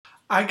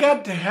I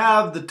got to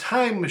have the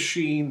time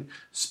machine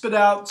spit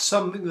out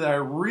something that I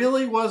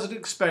really wasn't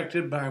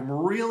expecting, but I'm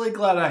really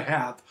glad I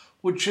have,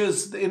 which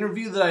is the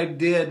interview that I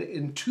did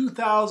in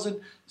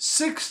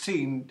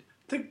 2016.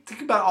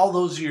 Think about all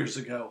those years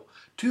ago.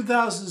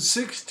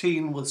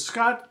 2016 with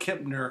Scott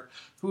Kempner,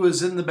 who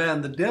is in the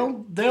band the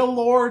Dale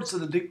Lords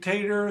and the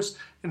Dictators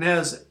and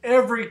has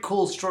every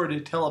cool story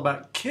to tell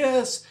about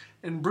Kiss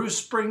and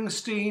Bruce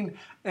Springsteen.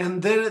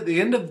 And then at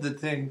the end of the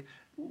thing,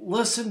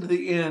 listen to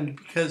the end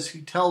because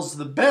he tells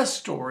the best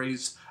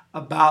stories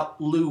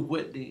about Lou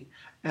Whitney.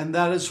 And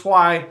that is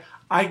why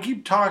I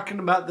keep talking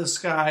about this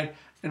guy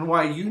and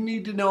why you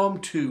need to know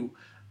him too.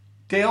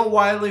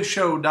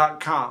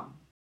 DaleWileyShow.com.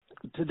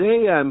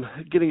 Today I'm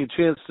getting a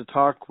chance to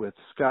talk with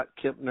Scott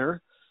Kempner,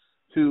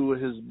 who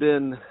has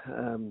been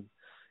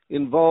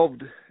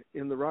involved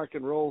in the rock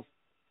and roll,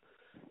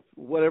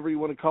 whatever you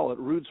want to call it,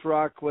 roots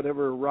rock,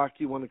 whatever rock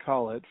you want to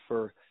call it,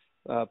 for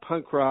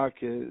punk rock,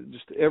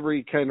 just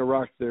every kind of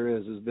rock there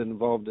is, has been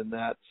involved in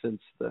that since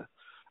the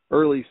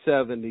early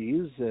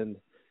 70s.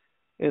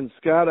 And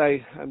Scott,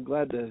 I'm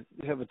glad to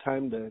have a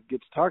time to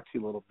get to talk to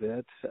you a little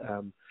bit.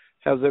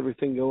 How's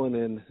everything going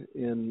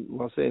in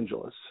Los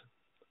Angeles?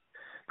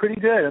 Pretty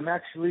good. I'm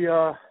actually,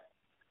 the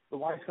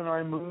wife and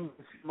I moved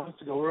a few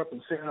months ago. We're up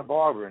in Santa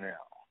Barbara now.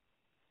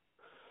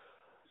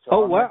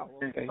 So wow.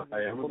 Okay.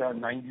 I'm about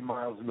 90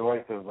 miles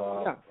north of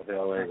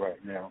LA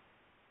right now.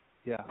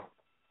 Yeah.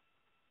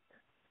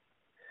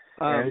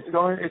 And it's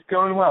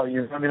going well.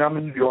 I'm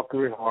a New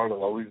Yorker at heart.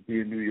 I'll always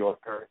be a New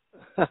Yorker.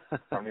 I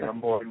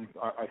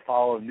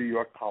follow New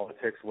York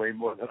politics way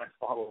more than I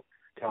follow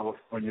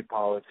California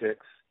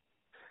politics.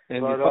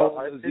 And but you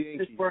follow those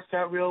Yankees. It works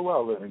out real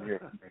well living here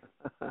for me.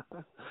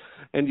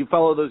 And you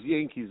follow those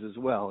Yankees as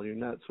well. You're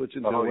not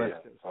switching to the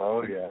West Coast.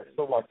 Oh, yeah. I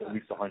still watch at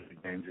least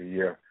 100 games a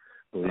year,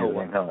 believe it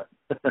or not.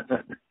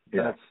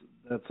 Yeah.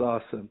 That's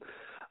awesome.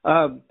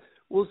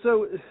 Well,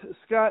 so,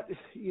 Scott,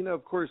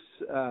 of course,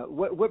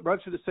 what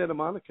brought you to Santa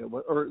Monica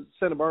or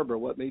Santa Barbara?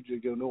 What made you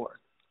go north?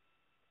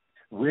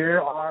 We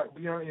are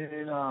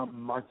in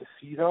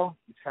Montecito.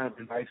 It's kind of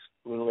a nice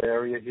little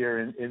area here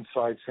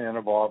inside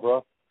Santa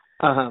Barbara.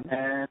 Uh-huh.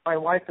 And my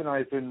wife and I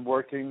have been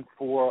working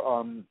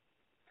for,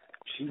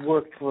 she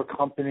worked for a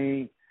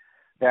company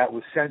that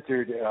was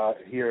centered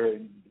here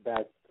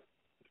about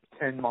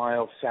 10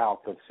 miles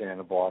south of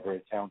Santa Barbara,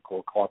 a town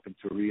called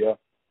Carpinteria.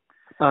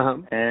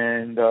 Uh-huh.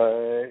 And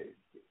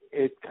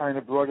it kind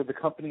of brought her, the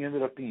company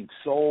ended up being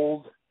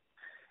sold,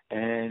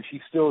 and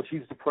she's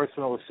the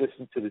personal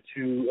assistant to the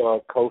two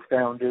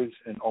co-founders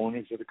and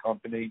owners of the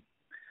company,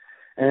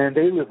 and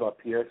they live up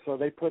here, so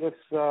they put us,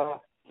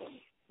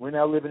 we're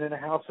now living in a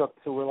house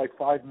up to, we're like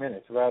 5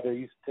 minutes. Rather, it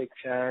used to take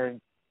Sharon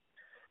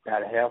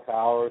about a half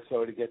hour or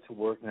so to get to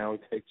work. Now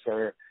it takes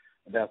her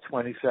about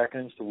 20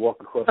 seconds to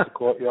walk across the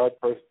courtyard,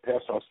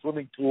 past our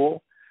swimming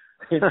pool,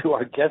 into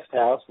our guest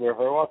house where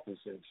her office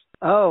is.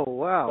 Oh,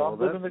 wow. So I'm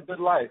living a good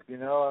life,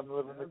 I'm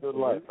living a good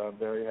life. I'm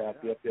very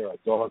happy up here. Our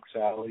dog,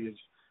 Sally, is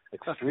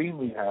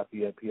extremely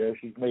happy up here.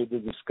 She's made the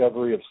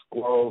discovery of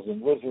squirrels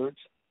and lizards,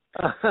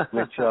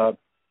 which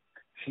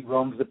she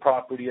roams the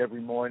property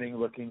every morning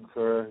looking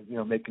for,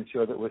 making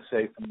sure that we're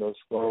safe from those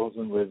squirrels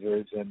and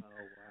lizards. And,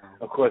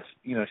 of course,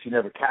 she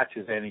never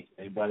catches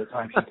anything. By the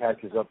time she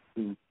catches up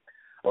to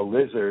a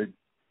lizard,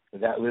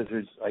 that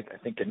lizard's, I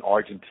think, in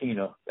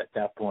Argentina at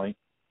that point.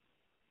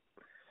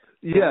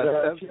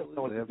 Yeah, she doesn't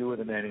know what to do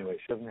with him anyway.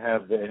 She doesn't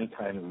have any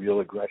kind of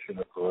real aggression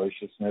or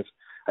ferociousness.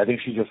 I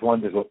think she just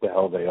wonders what the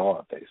hell they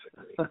are,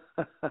 basically.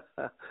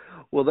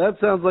 Well, that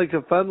sounds like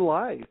a fun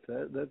life.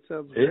 That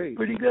sounds great. It's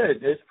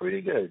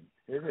pretty good.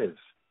 It is.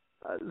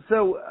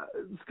 So,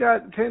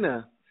 Scott,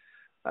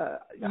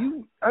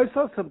 I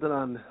saw something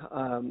on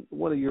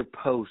one of your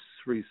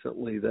posts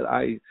recently that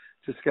I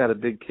just got a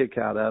big kick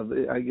out of.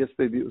 I guess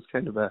maybe it was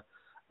kind of a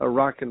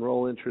rock and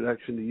roll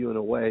introduction to you in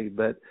a way,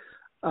 but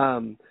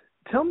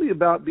tell me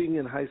about being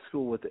in high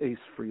school with Ace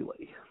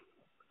Frehley.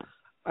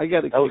 I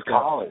got That was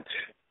college.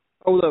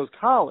 Oh, that was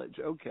college.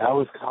 Okay. That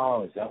was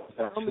college. That was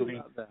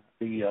actually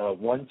the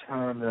one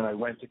term that I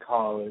went to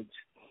college.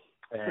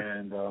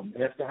 And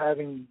after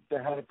having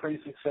had a pretty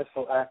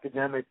successful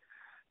academic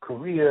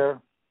career,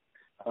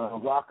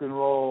 rock and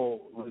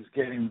roll was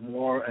getting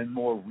more and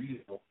more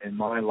real in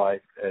my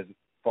life as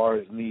far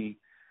as me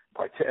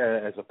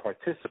as a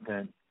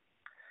participant.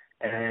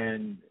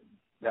 And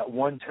that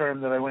one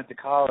term that I went to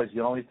college,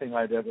 the only thing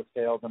I'd ever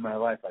failed in my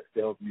life, I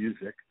failed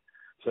music.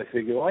 So I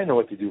figured, well, I know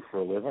what to do for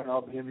a living.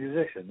 I'll be a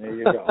musician. There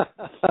you go.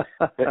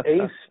 But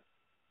Ace,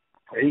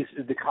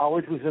 the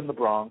college was in the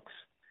Bronx,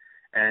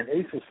 and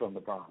Ace was from the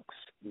Bronx.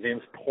 His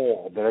name's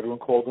Paul, but everyone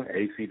called him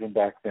Ace even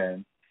back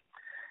then.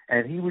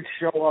 And he would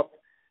show up,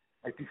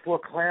 like before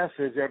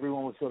classes,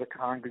 everyone would sort of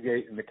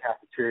congregate in the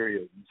cafeteria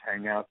and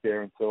hang out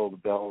there until the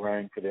bell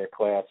rang for their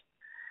class.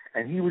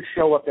 And he would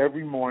show up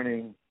every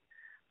morning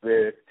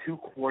with 2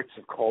 quarts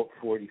of Colt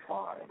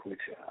 45,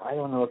 which I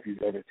don't know if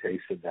you've ever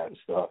tasted that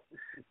stuff,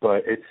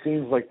 but it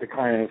seems like the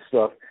kind of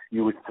stuff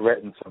you would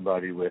threaten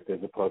somebody with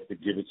as opposed to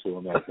give it to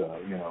them as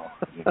a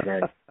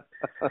drink.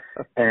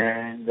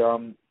 And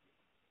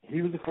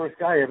he was the first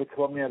guy who ever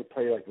taught me how to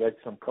play, like,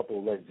 some couple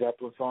of Led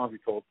Zeppelin songs. He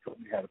taught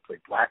me how to play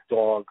Black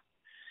Dog.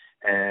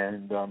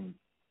 And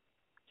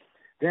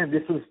then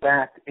this was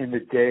back in the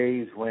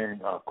days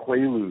when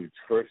Quaaludes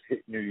first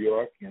hit New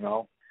York, you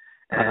know.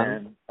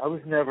 And I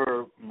was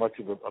never much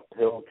of a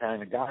pill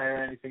kind of guy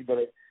or anything, but,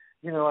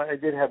 I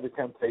did have the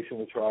temptation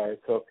to try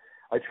it. So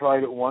I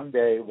tried it one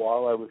day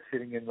while I was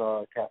sitting in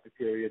the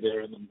cafeteria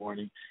there in the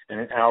morning, and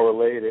an hour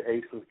later,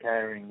 Ace was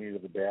carrying me to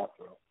the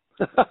bathroom.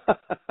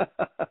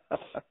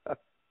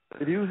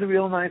 But he was a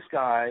real nice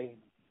guy,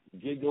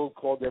 giggled,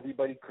 called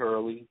everybody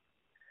Curly,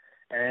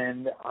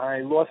 and I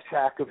lost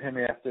track of him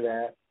after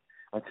that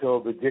until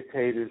the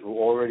Dictators were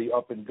already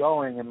up and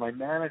going, and my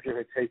manager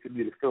had taken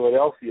me to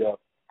Philadelphia,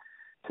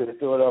 to the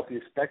Philadelphia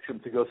Spectrum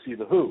to go see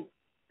The Who.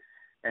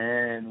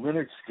 And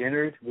Leonard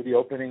Skinner with the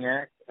opening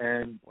act,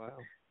 and wow.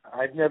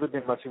 I've never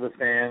been much of a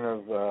fan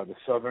of the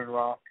Southern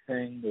rock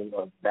thing,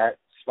 of that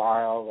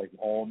style, like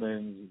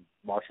Allman,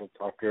 Marshall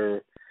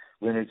Tucker,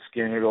 Leonard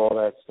Skinner, all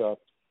that stuff.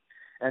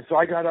 And so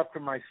I got up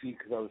from my seat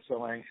because I was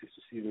so anxious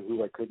to see The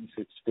Who, I couldn't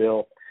sit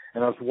still.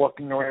 And I was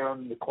walking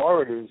around the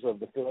corridors of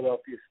the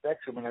Philadelphia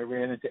Spectrum, and I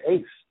ran into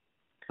Ace.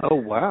 Oh,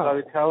 wow.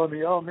 He started telling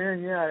me, oh,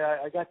 man, yeah,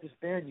 I got this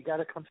band. You got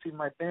to come see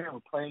my band. We're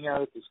playing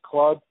out at this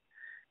club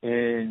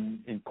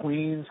in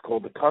Queens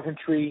called the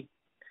Coventry,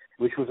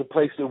 which was a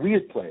place that we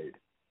had played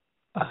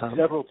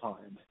several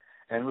times.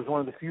 And it was one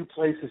of the few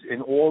places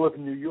in all of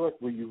New York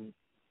where you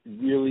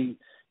really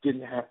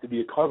didn't have to be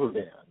a cover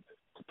band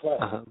to play.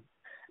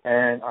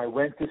 And I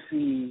went to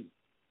see,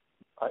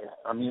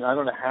 I mean, I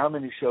don't know how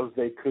many shows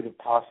they could have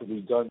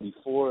possibly done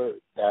before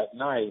that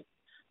night,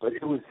 but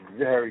it was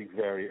very,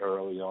 very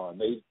early on.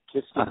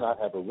 Kiss did not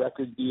have a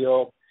record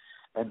deal,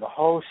 and the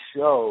whole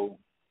show,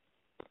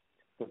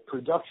 the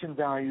production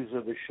values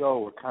of the show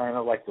were kind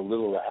of like the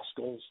Little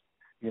Rascals.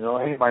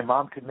 Hey, my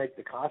mom could make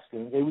the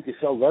costumes. Hey, we could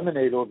sell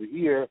lemonade over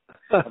here.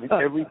 I mean,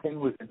 everything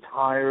was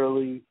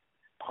entirely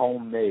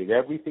homemade.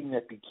 Everything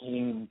that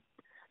became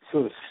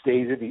sort of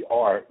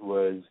state-of-the-art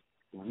was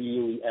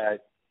really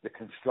at the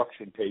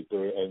construction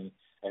paper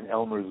and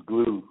Elmer's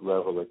glue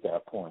level at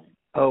that point.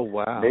 Oh,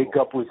 wow.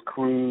 Makeup was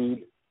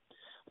crude.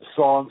 The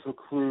songs were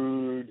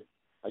crude.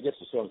 I guess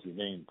the songs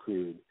remained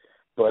crude.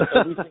 But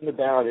everything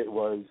about it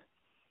was,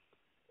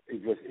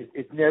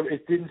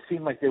 it didn't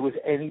seem like there was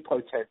any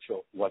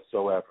potential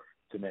whatsoever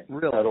to me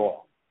at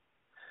all.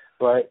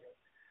 But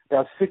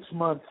about 6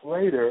 months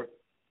later,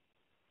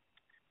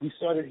 we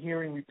started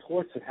hearing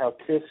reports of how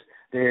Kiss,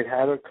 they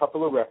had a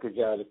couple of records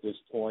out at this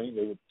point.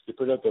 They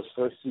put out those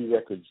first 3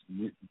 records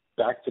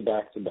back to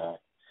back to back.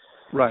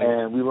 Right.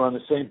 And we were on the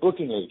same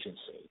booking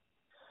agency.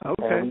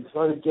 Okay. And we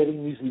started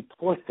getting these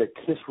reports that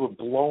Kiss were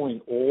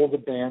blowing all the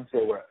bands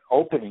they were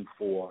opening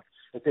for,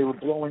 that they were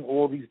blowing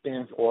all these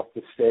bands off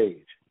the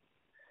stage.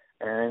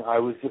 And I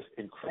was just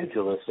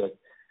incredulous at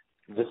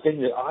the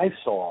thing that I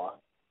saw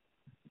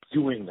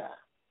doing that.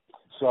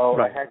 So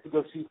I had to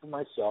go see for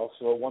myself.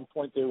 So at one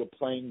point they were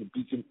playing the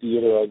Beacon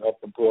Theater up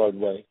on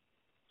Broadway.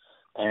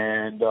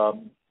 And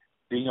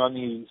being on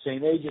the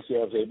same agency,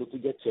 I was able to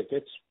get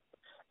tickets.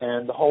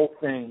 And the whole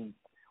thing,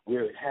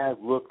 where it had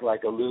looked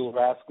like a Little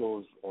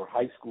Rascals or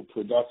high school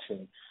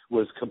production,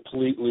 was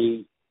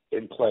completely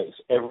in place.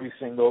 Every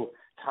single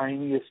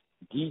tiniest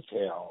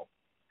detail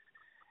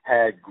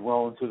had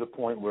grown to the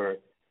point where,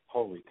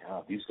 holy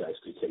cow, these guys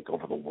could take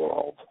over the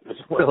world. This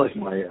was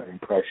my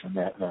impression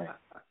that night.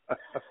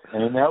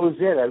 And that was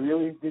it. I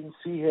really didn't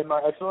see him.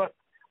 I saw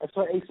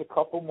Ace a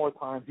couple more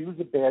times. He was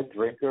a bad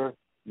drinker,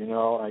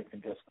 I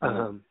think that's kind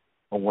of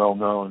a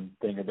well-known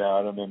thing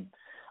about him. And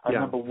I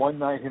remember one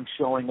night him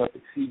showing up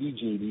at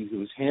CBGB's. It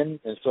was him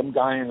and some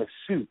guy in a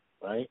suit,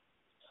 right?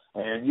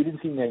 And you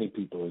didn't see many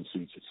people in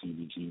suits at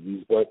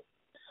CBGB's, but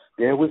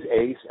there was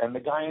Ace, and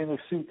the guy in the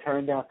suit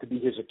turned out to be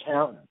his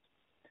accountant.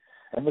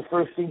 And the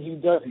first thing he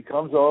does, he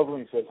comes over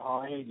and he says,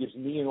 hi, and he gives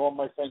me and all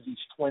my friends each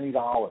 $20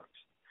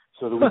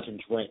 so that we can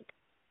drink.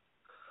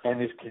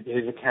 And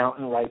his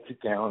accountant writes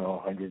it down,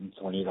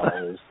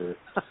 $120 for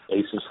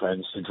Ace's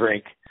friends to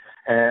drink.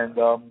 And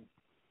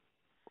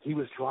he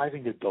was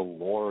driving a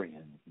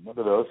DeLorean.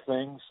 Remember those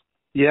things?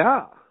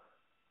 Yeah.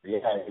 Yeah,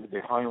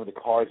 behind where the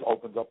cars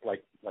opened up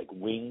like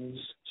wings,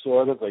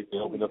 sort of, like they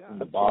opened up from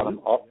the bottom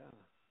up. Yeah.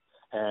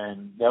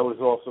 And that was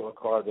also a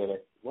car that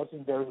it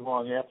wasn't very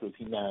long afterwards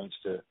he managed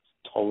to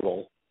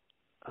total.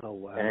 Oh,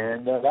 wow.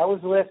 And that was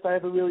the last I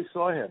ever really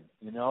saw him,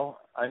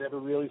 I never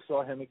really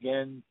saw him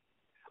again.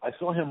 I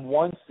saw him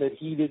once that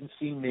he didn't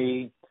see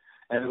me,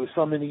 and it was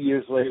so many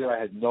years later I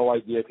had no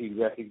idea if he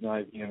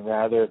recognized me, and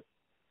rather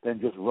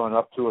than just run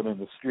up to him in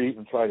the street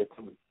and try to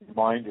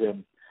remind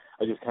him,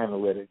 I just kind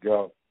of let it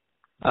go.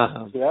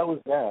 So that was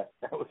that.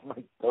 That was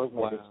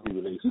my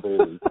history with Ace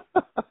Frehley.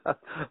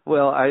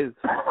 Well,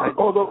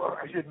 although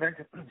I should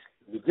mention,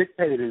 the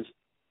Dictators,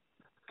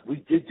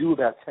 we did do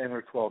about 10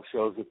 or 12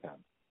 shows with them.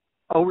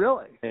 Oh,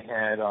 really? They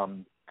had,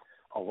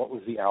 what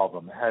was the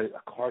album? It had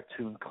a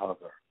cartoon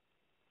cover.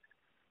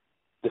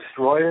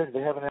 Destroyer, they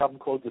have an album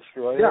called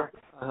Destroyer?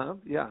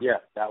 Yeah. Yeah,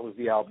 that was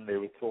the album they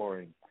were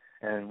touring.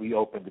 And we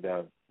opened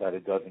about a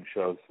dozen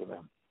shows for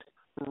them.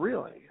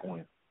 Really?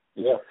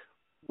 Yeah.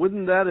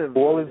 Wouldn't that have...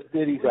 All in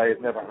cities I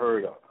had never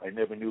heard of. I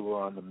never knew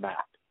were on the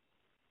map.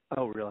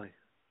 Oh, really?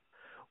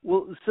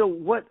 Well, so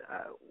what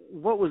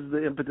was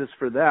the impetus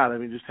for that? I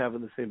mean, just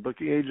having the same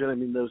booking agent? I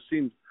mean, those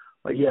seem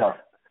like... Yeah.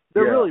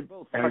 They're really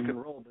both rock and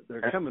roll, but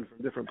they're coming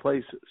from different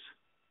places.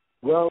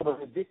 Well, when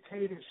the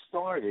Dictators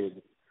started,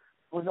 there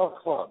were no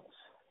clubs.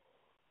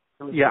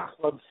 There was no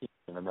club scene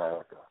in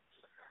America.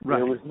 Right.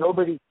 There was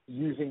nobody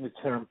using the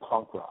term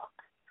punk rock.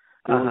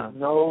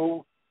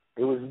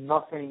 There was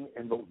nothing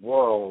in the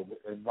world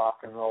in rock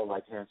and roll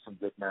like Handsome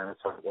Dick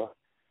Manitoba.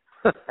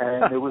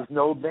 And there was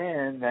no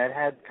band that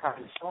had the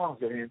kind of songs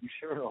that Andy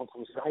Shernoff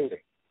was writing.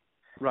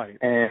 Right.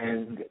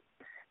 And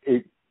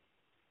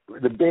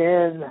the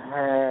band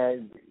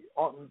had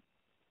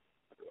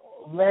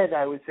led,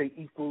 I would say,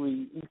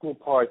 equal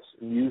parts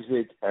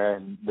music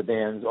and the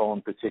band's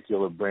own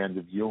particular brand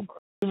of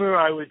humor. Humor,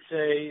 I would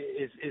say,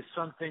 is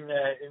something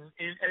that,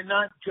 and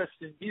not just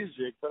in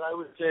music, but I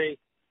would say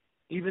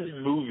even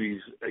in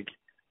movies, like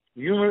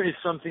humor is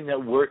something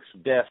that works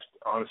best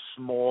on a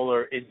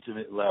smaller,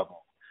 intimate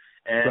level.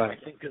 And I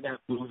think of that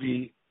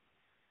movie,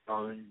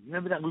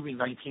 remember that movie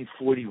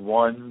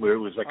 1941 where it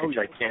was like a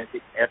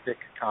gigantic epic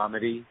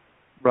comedy?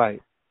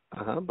 Right.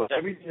 But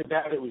everything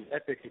about it was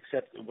epic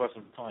except it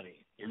wasn't funny.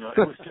 You know, it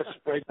was just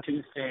spread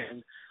too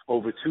thin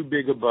over too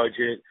big a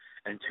budget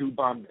and too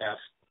bombastic.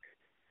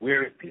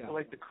 Whereas people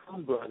like the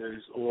Coen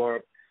Brothers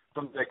or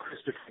something like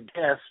Christopher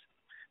Guest,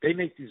 they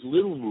make these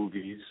little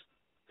movies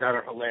that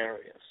are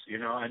hilarious, you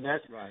know, and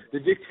that's the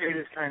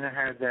Dictators kind of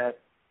had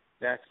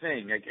that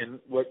thing. Like, and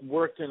what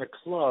worked in a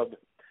club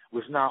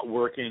was not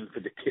working for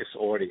the Kiss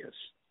audience,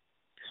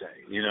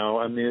 say, you know.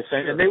 I mean,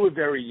 and they were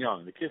very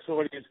young. The Kiss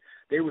audience,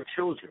 they were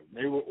children.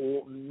 They were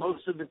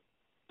most of the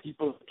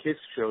people at Kiss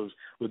shows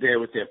were there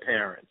with their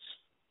parents.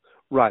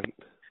 Right.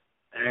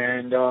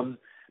 And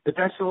but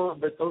that's all.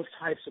 But those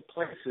types of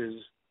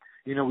places,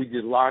 you know, we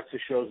did lots of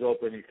shows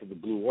opening for the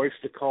Blue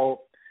Oyster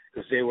Cult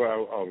because they were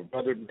our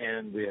brother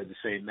band. We had the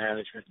same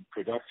management and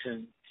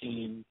production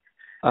team,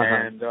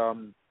 and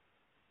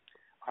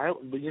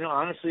you know,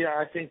 honestly,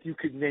 I think you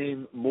could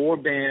name more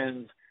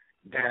bands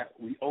that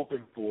we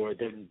opened for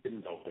than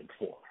didn't open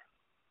for.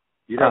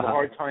 You'd have a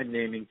hard time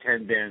naming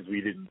 10 bands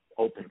we didn't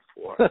open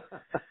for.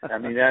 I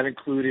mean, that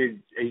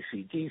included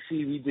AC/DC.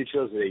 We did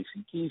shows with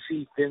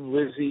AC/DC, Thin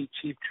Lizzy,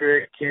 Cheap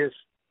Trick, Kiss,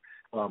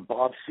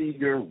 Bob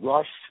Seger,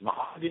 Rush,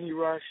 Mahogany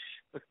Rush,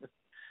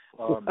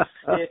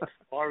 Styx,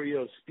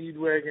 REO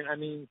Speedwagon. I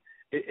mean,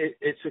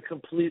 it's a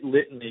complete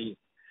litany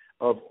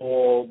of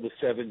all the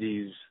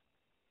 70s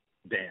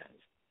bands.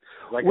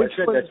 Like I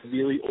said, that's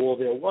really all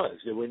there was.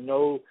 There was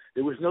no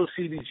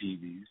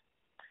CBGBs.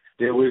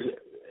 There was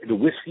the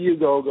Whiskey A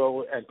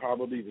Go-Go and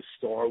probably the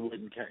Starwood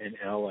in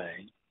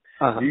L.A.,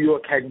 New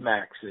York had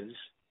Max's,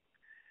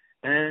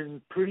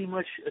 and pretty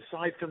much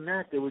aside from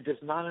that, there were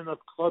just not enough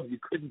clubs. You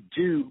couldn't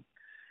do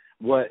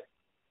what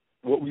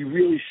we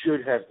really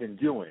should have been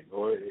doing.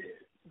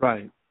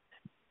 Right.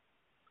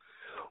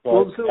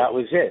 Well, so that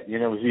was it. You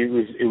know,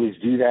 it was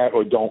do that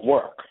or don't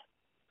work.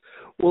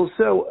 Well,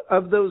 so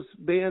of those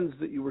bands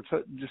that you were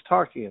just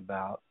talking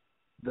about,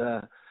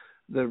 the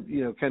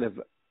you know, kind of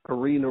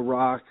arena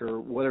rock or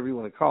whatever you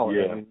want to call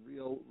it, I mean,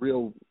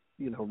 real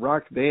you know,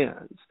 rock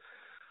bands,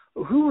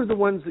 who were the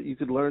ones that you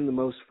could learn the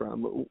most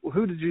from?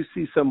 Who did you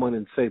see someone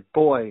and say,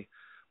 boy,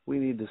 we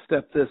need to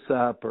step this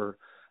up? Or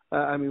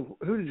I mean,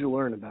 who did you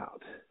learn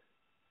about?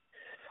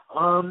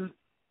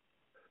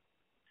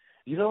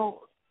 You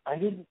know, I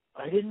didn't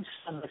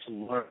so much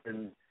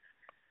learn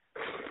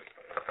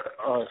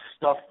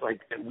stuff like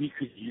that we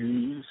could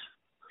use,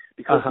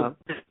 because the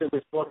things that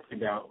we're talking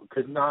about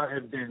could not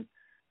have been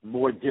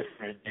more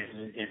different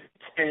in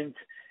intent,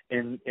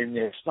 in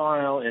their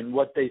style, and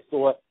what they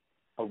thought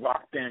a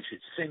rock band should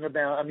sing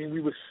about. I mean,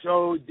 we were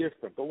so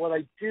different. But what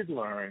I did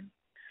learn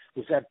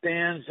was that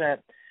bands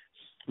that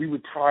we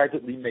would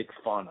privately make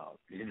fun of,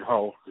 you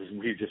know,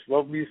 we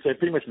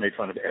pretty much made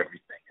fun of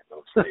everything in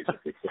those days.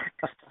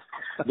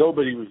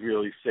 Nobody was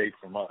really safe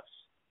from us.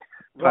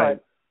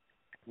 But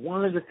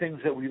one of the things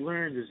that we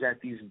learned is that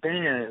these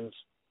bands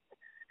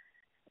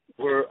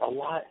were a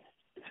lot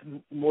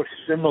more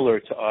similar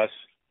to us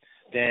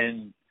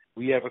than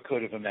we ever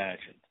could have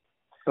imagined.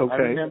 Okay. I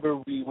remember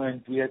we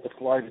had to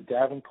fly to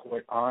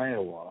Davenport,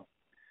 Iowa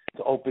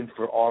to open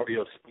for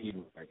REO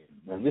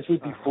Speedwagon. And this was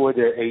before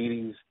their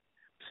 80s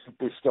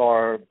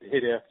superstar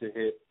hit after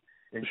hit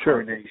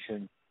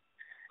incarnation.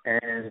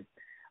 And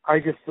I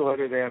just thought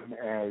of them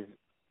as,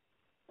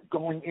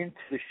 going into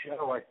the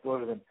show, I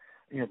thought of them,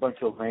 you know, a bunch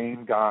of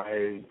lame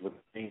guys with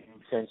lame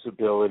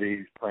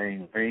sensibilities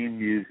playing lame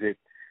music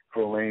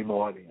for a lame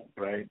audience,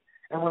 right?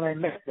 And when I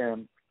met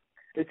them,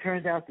 it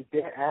turned out that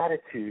their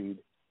attitude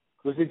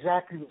was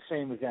exactly the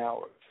same as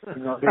ours.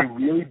 You know,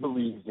 they really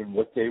believed in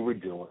what they were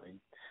doing.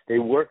 They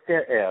worked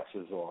their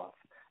asses off.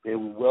 They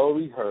were well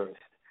rehearsed.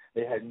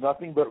 They had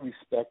nothing but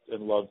respect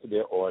and love for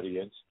their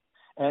audience,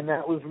 and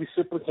that was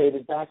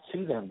reciprocated back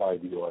to them by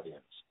the audience.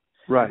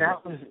 Right. And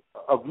that was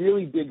a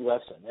really big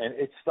lesson, and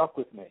it stuck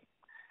with me.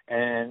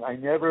 And I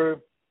never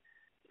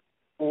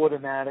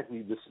automatically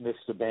dismiss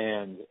the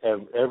band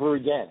ever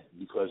again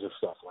because of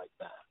stuff like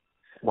that.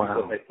 Wow.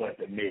 Because I thought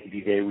that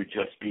maybe they would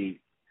just be,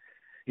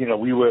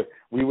 we were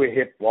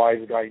hip,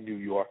 wise guy New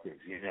Yorkers.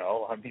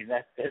 I mean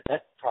that's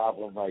the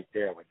problem right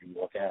there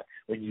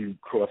when you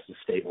cross the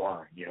state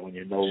line. When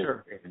you're no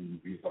longer in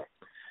New York.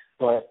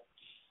 But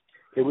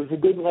it was a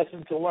good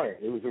lesson to learn.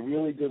 It was a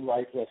really good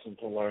life lesson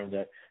to learn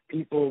that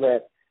people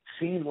that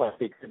seemed like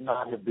they could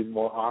not have been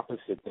more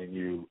opposite than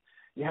you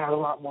had a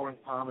lot more in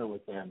common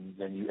with them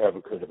than you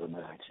ever could have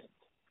imagined.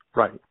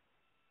 Right.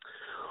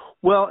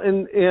 Well,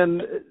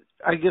 and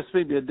I guess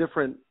maybe a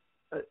different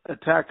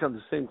attack on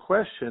the same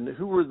question.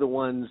 Who were the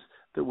ones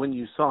that when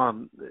you saw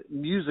them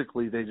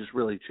musically, they just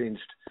really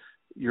changed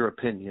your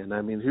opinion?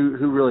 I mean,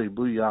 who really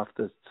blew you off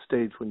the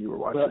stage when you were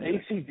watching? Well,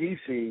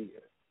 AC/DC,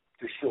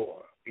 for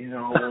sure. We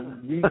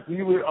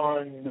were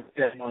on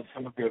them on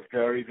some of their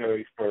very,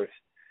 very first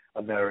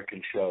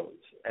American shows.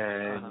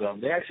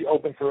 And they actually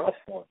opened for us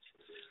once.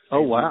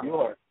 Oh, wow. New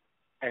York.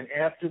 And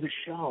after the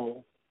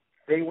show,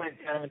 they went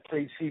down and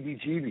played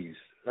CBGB's.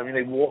 I mean,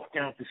 they walked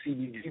down to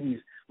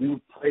CBGB's.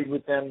 We played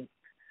with them,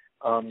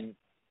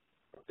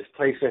 this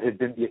place that had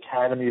been the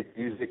Academy of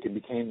Music and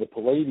became the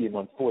Palladium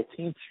on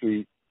 14th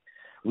Street.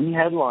 We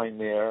headlined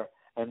there,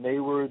 and they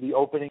were the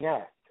opening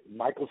act.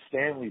 Michael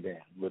Stanley Band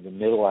were the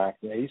middle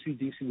act, and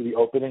AC/DC were the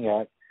opening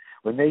act.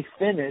 When they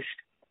finished,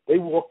 they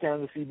walked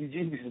down to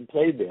CBGB's and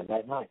played there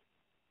that night.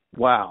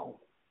 Wow.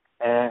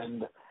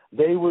 And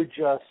they were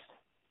just,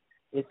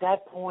 at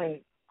that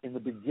point in the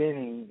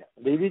beginning,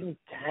 they didn't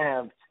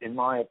have, in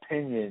my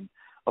opinion,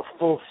 a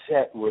full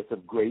set worth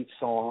of great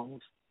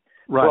songs.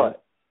 Right.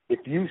 But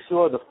if you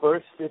saw the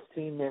first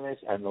 15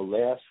 minutes and the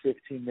last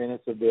 15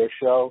 minutes of their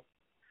show,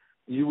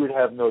 you would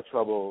have no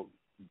trouble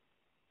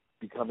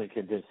becoming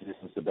convinced this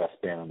is the best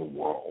band in the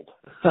world.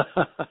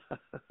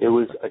 It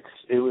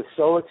was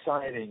so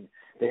exciting.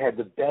 They had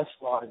the best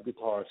live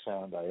guitar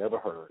sound I ever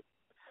heard.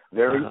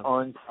 Very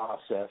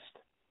unprocessed.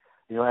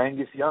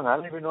 Angus Young, I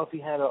don't even know if he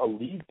had a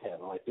lead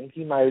pedal. I think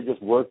he might have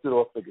just worked it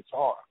off the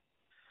guitar.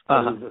 It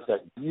was just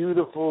that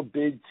beautiful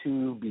big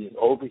tube being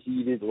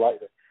overheated.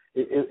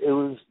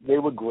 They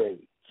were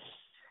great.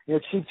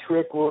 Cheap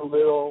Trick were a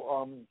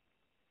little,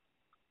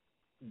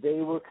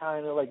 they were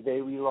kind of like,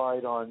 they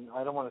relied on,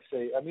 I don't want to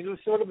say, I mean, it was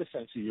sort of a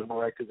sense of humor,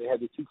 right? Because they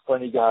had the two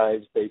funny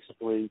guys,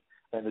 basically,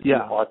 and the two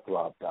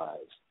heartthrob guys.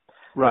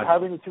 Right. But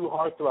having the two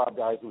heartthrob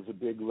guys was a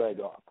big leg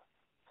up.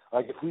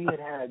 Like, if we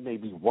had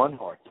maybe one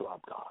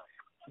heartthrob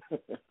guy,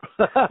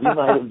 we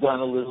might have done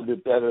a little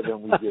bit better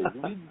than we did.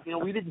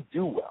 We didn't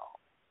do well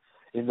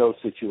in those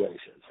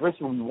situations. First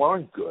of all, we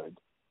weren't good.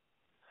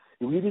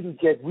 We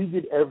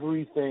did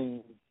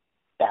everything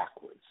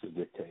backwards, the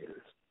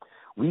Dictators.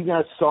 We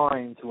got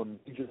signed to a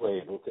major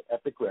label, to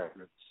Epic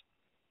Records.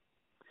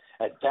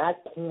 At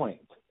that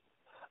point,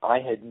 I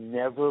had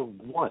never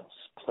once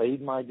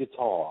played my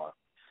guitar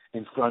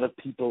in front of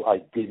people I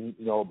didn't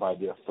know by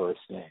their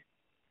first name.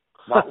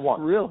 Not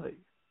once. Really?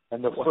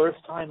 And the first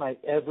time I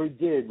ever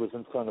did was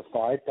in front of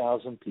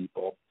 5,000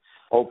 people,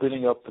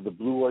 opening up for the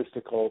Blue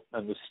Oyster Cult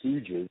and the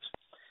Stooges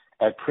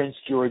at Prince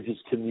George's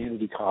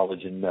Community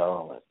College in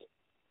Maryland.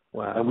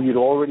 Wow. And we had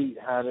already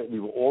had it. We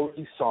were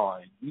already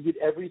signed. We did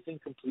everything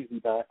completely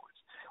backwards.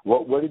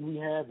 What did we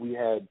have? We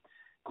had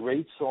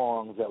great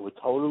songs that were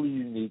totally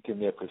unique in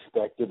their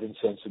perspective and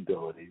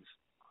sensibilities.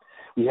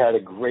 We had a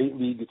great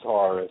lead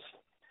guitarist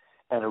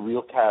and a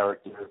real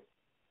character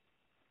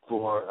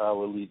for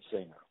our lead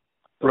singer.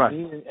 Right.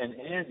 Me and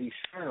Andy,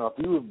 sure enough,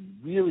 we were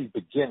really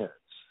beginners,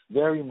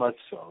 very much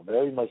so,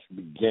 very much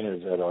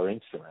beginners at our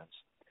instruments.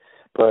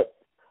 But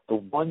the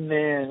one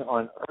man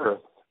on earth,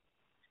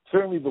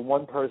 certainly the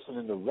one person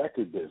in the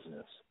record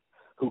business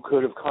who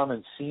could have come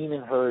and seen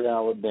and heard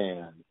our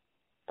band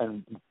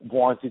and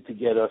wanted to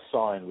get us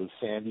signed was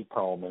Sandy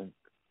Pearlman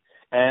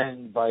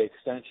and, by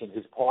extension,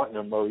 his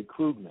partner, Murray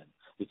Krugman.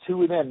 The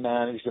two of them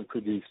managed and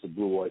produced the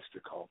Blue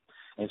Oyster Cult.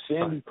 And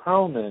Sandy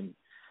Pearlman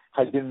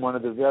had been one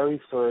of the very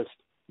first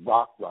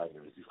rock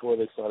writers before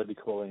they started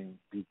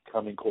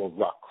becoming called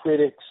rock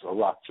critics or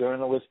rock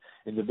journalists.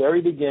 In the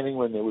very beginning,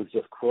 when there was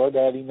just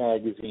Crawdaddy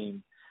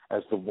magazine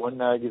as the one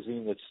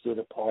magazine that stood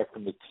apart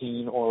from the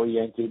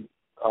teen-oriented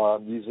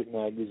music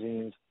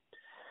magazines,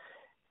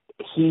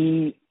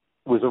 he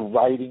was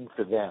writing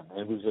for them.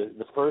 And it was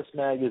the first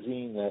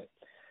magazine that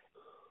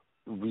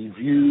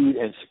reviewed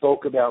and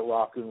spoke about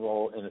rock and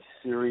roll in a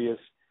serious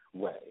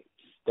way,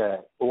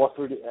 that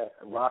offered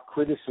rock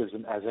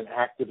criticism as an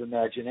act of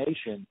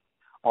imagination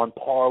on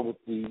par with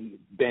the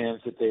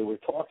bands that they were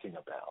talking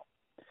about.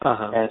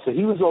 And so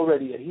he was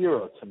already a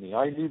hero to me.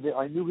 I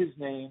knew his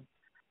name.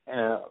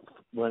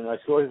 When I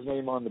saw his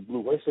name on the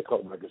Blue Oyster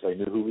Cult records, I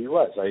knew who he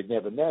was. I had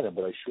never met him,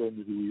 but I sure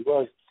knew who he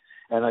was.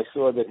 And I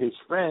saw that his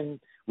friend,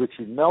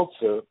 Richard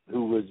Meltzer,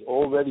 who was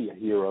already a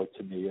hero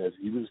to me, as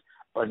he was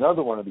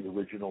another one of the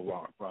original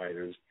rock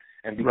writers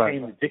and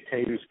became the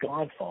Dictators'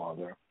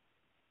 godfather,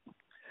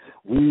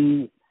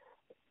 we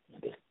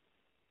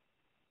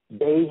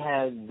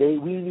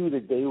knew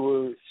that they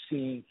were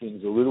seeing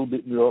things a little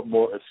bit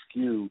more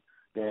askew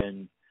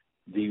than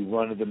the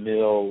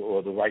run-of-the-mill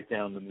or the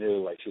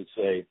right-down-the-middle, I should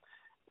say,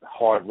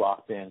 hard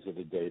rock bands of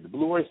the day. The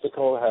Blue Oyster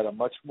Cult had a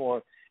much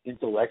more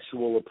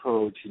intellectual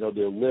approach. You know,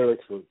 their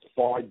lyrics were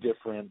far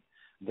different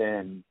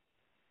than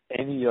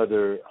any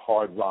other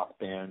hard rock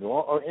band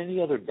or any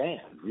other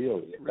band,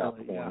 really, at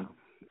that point.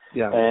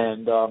 Yeah.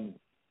 And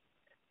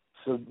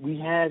so we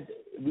had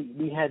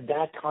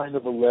that kind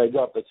of a leg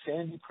up. But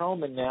Sandy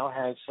Pearlman now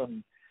has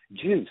some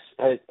juice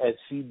at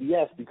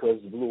CBS because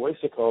the Blue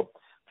Oyster Cult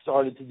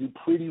started to do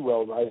pretty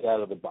well right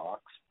out of the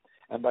box.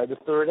 And by the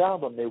third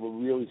album, they were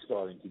really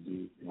starting to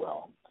do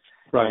well.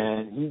 Right.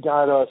 And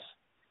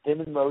him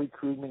and Murray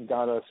Krugman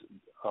got us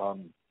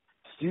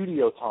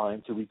studio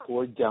time to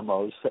record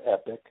demos for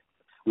Epic,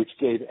 which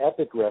gave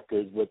Epic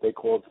Records what they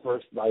called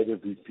first right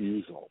of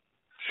refusal.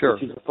 Sure.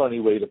 Which is a funny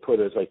way to put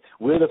it. It's like,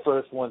 we're the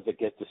first ones that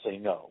get to say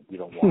no. We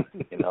don't want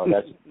it. You know,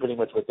 that's pretty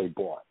much what they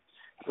bought.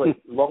 But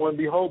lo and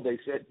behold, they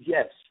said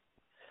yes.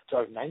 So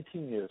I was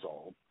 19 years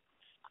old,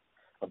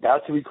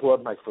 about to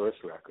record my first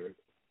record.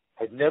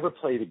 I'd never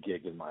played a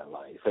gig in my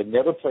life. I'd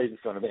never played in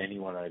front of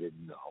anyone I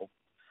didn't know.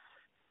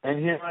 And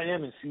here I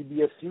am in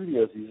CBS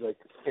Studios, these like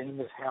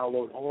famous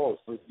hallowed halls.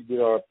 First we did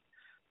our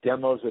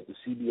demos at the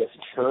CBS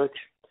Church,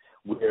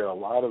 where a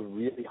lot of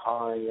really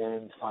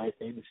high-end,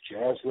 famous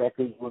jazz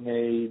records were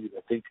made.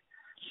 I think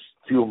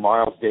a few of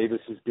Miles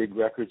Davis's big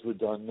records were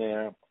done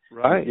there.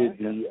 Right. We did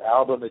the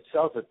album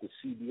itself at the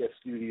CBS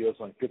Studios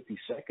on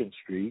 52nd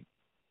Street,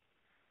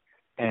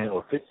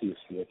 or 50th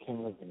Street. I can't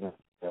remember what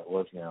that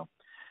was now.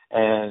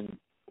 And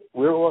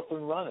we're off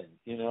and running,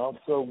 you know.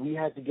 So we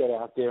had to get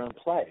out there and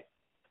play.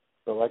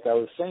 So like I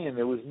was saying,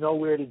 there was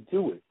nowhere to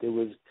do it. There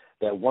was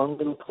that one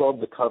little club,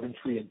 the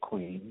Coventry in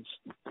Queens.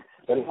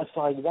 But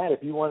outside of that,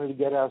 if you wanted to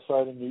get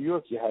outside of New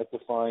York, you had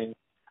to find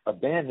a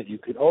band that you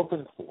could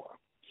open for.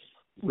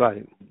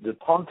 Right. The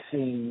punk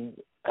scene,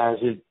 as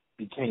it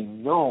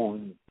became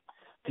known,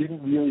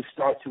 didn't really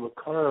start to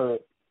occur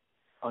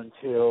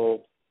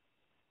until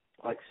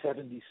like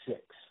 76.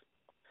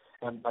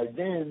 And by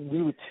then,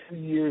 we were 2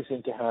 years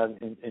into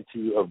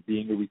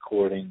being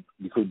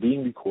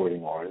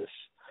recording artists.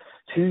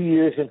 2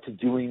 years into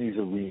doing these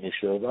arena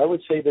shows. I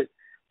would say that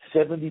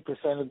 70%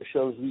 of the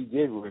shows we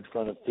did were in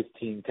front of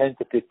 10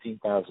 to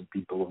 15,000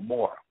 people or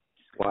more.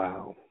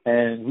 Wow.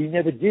 And we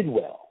never did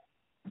well.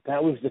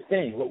 That was the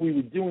thing. What we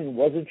were doing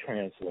wasn't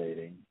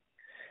translating.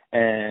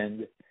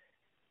 And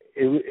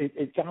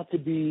it got to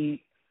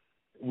be,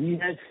 we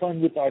had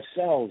fun with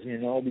ourselves, you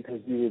know,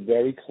 because we were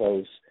very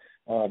close.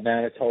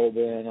 Manitoba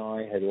and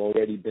I had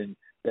already been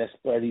best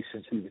buddies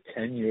since we were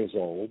 10 years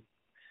old.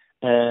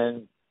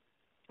 And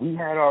we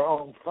had our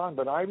own fun.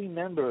 But I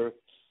remember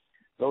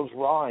those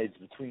rides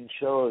between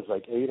shows,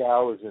 like 8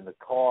 hours in the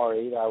car,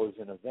 8 hours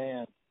in a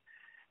van,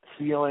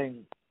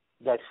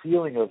 that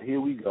feeling of, here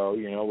we go,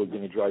 you know, we're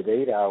going to drive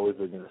 8 hours,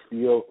 we're going to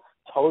feel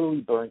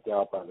totally burnt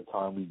out by the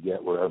time we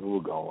get wherever we're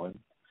going.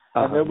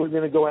 And then we're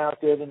going to go out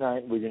there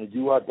tonight, and we're going to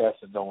do our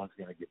best, and no one's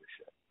going to give a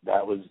shit.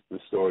 That was the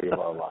story of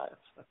our lives.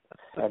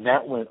 And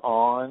that went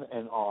on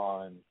and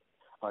on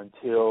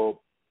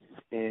until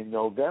in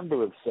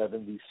November of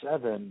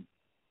 77,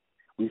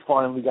 we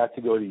finally got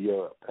to go to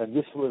Europe. And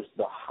this was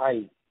the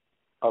height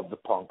of the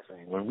punk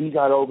thing. When we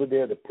got over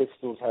there, the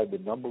Pistols had the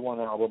 #1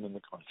 album in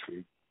the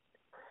country,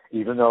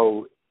 even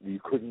though you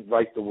couldn't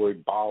write the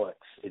word bollocks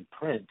in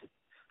print.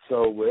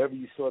 So wherever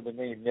you saw the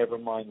name, never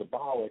mind the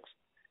bollocks,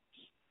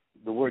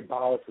 the word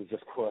bollocks was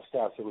just crossed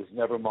out. So it was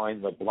never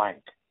mind the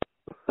blank.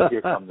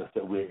 Here come the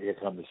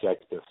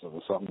Sex Pistols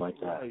or something like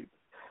that. Right.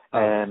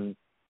 And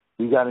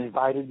we got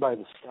invited by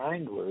the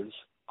Stranglers,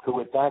 who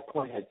at that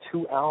point had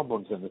 2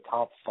 albums in the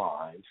top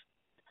 5,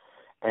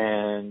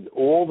 and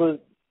all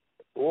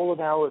of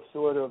our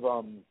sort of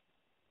our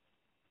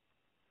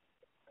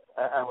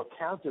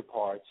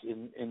counterparts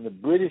in the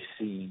British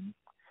scene,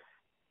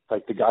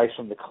 like the guys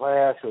from the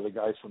Clash or the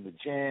guys from the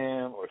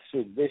Jam or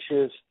Sid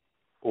Vicious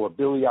or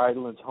Billy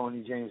Idol and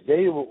Tony James,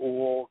 they were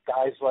all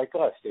guys like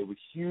us. They were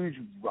huge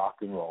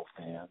rock and roll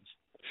fans.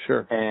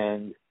 Sure.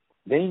 And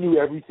they knew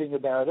everything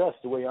about us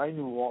the way I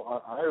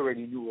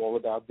already knew all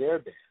about their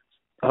bands.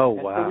 Oh,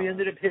 and wow. So we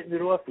ended up hitting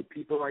it off with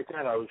people like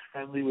that. I was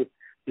friendly with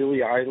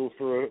Billy Idol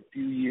for a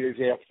few years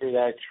after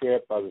that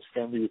trip. I was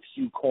friendly with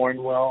Hugh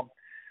Cornwell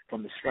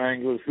from the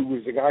Stranglers, who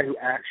was the guy who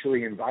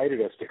actually invited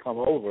us to come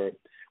over.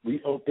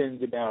 We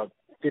opened about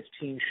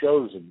 15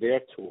 shows of their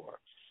tour,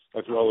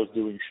 as well as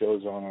doing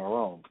shows on our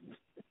own.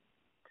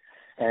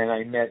 And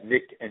I met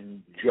Nick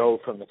and Joe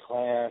from the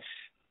Clash,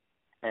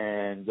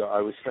 and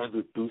I was friends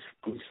with Bruce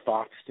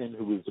Foxton,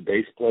 who was the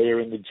bass player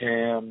in the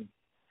Jam.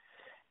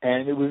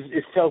 And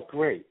it felt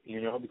great,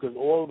 you know, because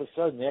all of a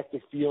sudden, after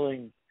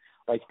feeling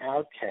like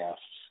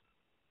outcasts,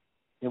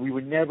 you know, we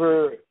were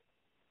never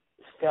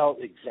felt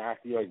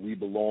exactly like we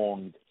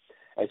belonged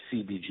at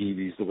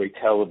CBGB's, the way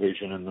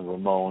Television and the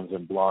Ramones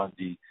and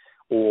Blondie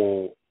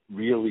all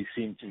really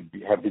seemed to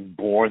have been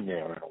born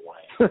there in a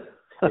way.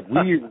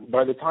 Like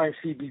by the time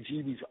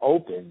CBGB's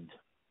opened,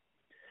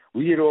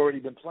 we had already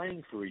been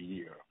playing for a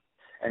year.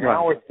 And right.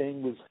 Our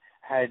thing was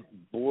had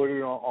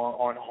bordered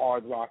on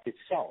hard rock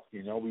itself.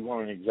 You know, we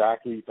weren't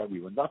exactly, but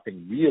we were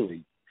nothing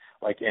really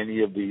like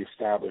any of the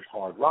established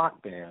hard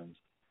rock bands.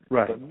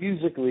 Right. But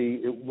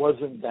musically, it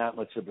wasn't that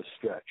much of a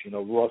stretch. You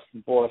know, Ross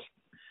and Boss,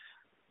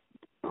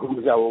 who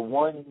was our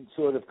one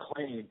sort of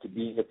claim to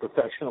being a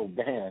professional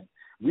band,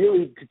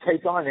 really could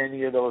take on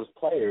any of those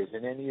players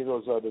and any of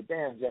those other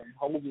bands and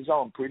hold his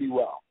own pretty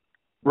well.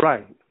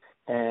 Right.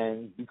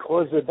 And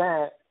because of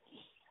that,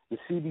 the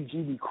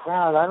CBGB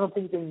crowd, I don't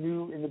think they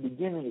knew in the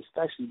beginning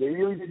especially, they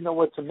really didn't know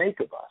what to make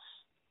of us.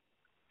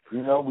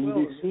 You know,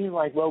 they seemed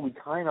like, well, we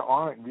kind of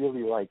aren't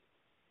really like,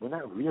 we're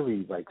not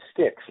really like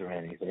Styx or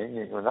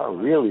anything. We're not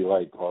really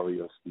like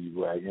REO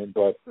Speedwagon,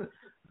 but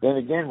then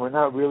again, we're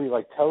not really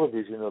like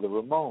Television or the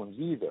Ramones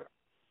either.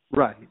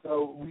 Right.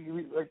 So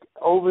we like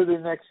over the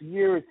next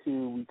year or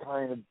two, we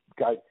kind of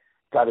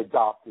got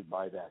adopted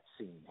by that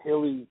scene.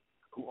 Hilly,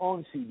 who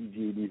owned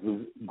CBGB,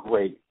 was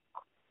great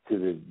to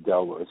the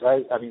Delwords.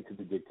 I mean to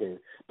the Dictators.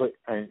 But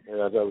and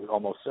as I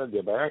almost said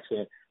there by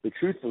accident, but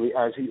truthfully,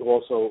 as he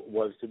also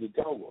was to the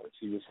Delwords,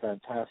 he was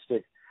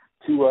fantastic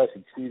to us.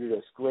 He treated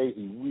us great.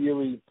 He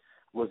really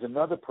was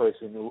another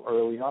person who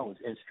early on was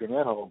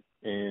instrumental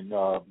in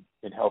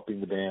helping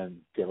the band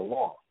get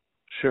along.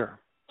 Sure.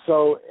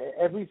 So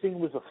everything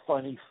was a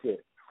funny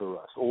fit for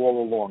us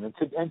all along.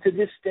 And to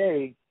this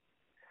day,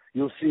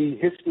 you'll see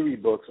history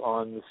books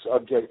on the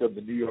subject of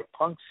the New York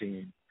punk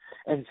scene,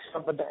 and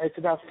it's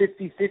about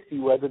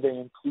 50-50 whether they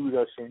include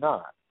us or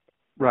not.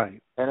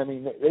 Right. And, I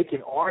mean, they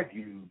can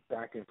argue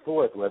back and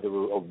forth whether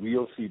we're a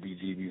real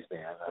CBGB's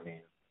band. I mean,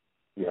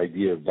 the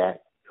idea of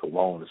that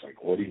alone is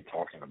like, what are you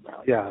talking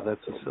about? Yeah,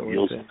 that's a silly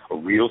thing. A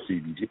real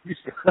CBGB's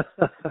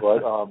band.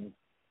 But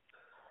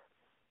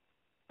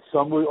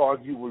some would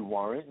argue we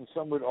weren't, and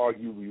some would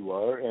argue we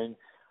were. And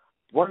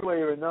one way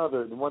or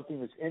another, the one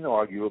thing that's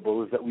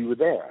inarguable is that we were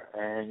there.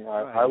 And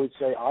I would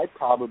say I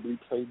probably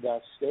played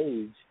that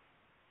stage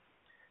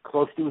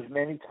close to as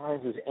many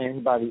times as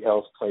anybody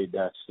else played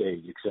that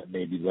stage, except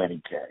maybe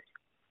Lenny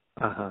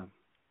Kaye. Uh-huh.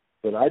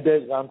 But I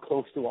bet I'm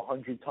close to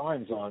 100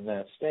 times on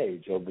that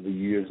stage over the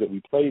years that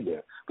we played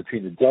there,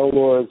 between the Del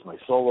Lords, my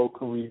solo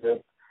career,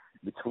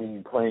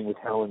 between playing with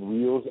Helen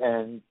Wheels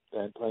and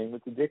playing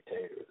with the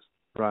Dictators.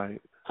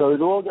 Right. So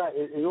it all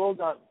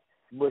got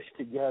mushed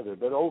together.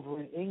 But over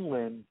in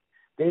England,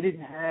 they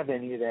didn't have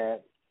any of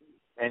that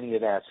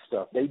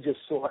stuff. They just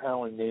saw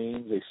our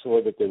names. They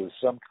saw that there was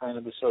some kind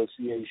of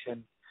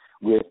association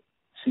with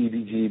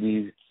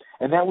CBGBs,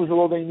 and that was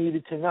all they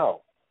needed to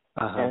know.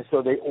 Uh-huh. And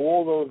so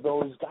all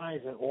those guys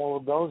and all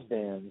of those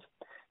bands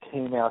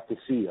came out to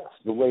see us,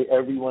 the way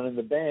everyone in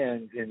the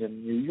band in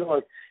New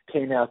York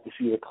came out to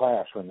see the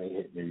Clash when they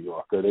hit New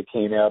York, or they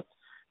came out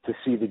to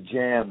see the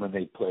Jam when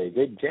they played.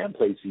 Jam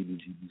played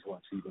CBGBs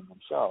once even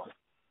themselves.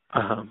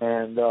 Uh-huh.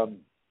 And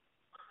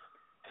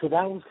so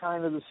that was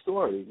kind of the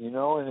story, you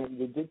know. And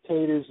the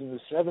Dictators in the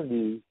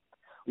 70s,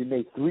 we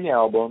made 3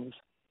 albums,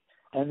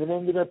 and it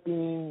ended up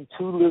being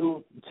too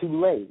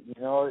late.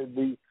 You know,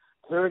 the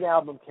 3rd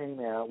album came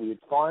out. We had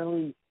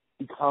finally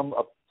become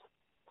a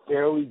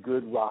fairly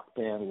good rock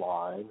band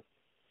live.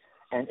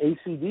 And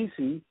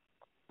AC/DC,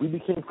 we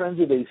became friends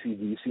with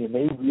AC/DC, and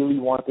they really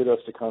wanted us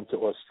to come to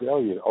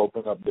Australia to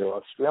open up their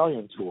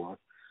Australian tour.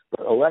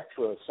 But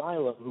Elektra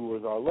Asylum, who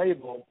was our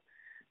label,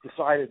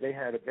 decided they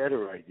had a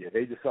better idea.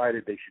 They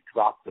decided they should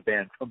drop the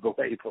band from the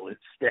label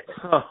instead,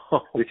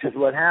 which is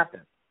what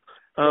happened.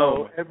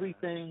 So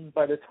everything,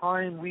 by the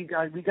time we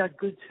got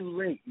good too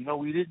late. You know,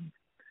 we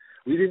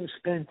didn't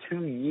spend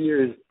 2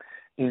 years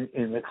in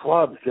the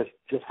clubs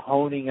just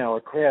honing our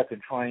craft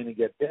and trying to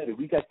get better.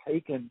 We got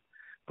taken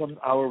from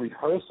our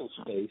rehearsal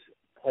space,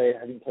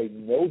 having played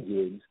no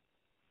gigs,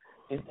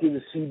 into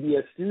the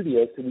CBS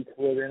studios to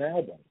record an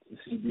album. The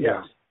CBS.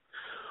 Yeah.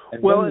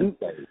 And well, and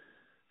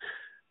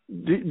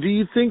do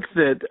you think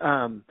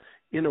that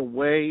in a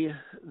way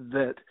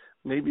that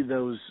maybe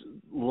those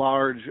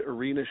large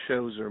arena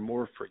shows are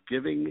more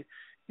forgiving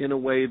in a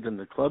way than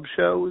the club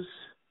shows?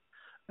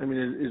 I mean,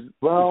 is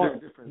there a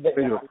different way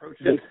to approach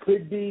it? It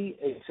could be,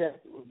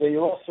 except they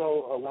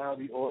also allow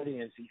the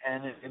audience the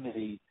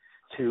anonymity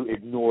to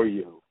ignore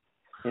you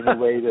in a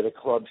way that a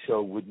club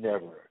show would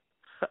never.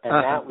 And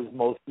that was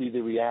mostly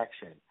the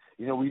reaction.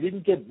 You know, we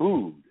didn't get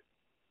booed.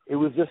 It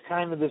was just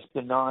kind of this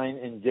benign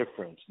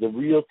indifference. The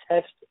real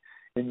test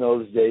in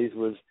those days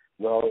was,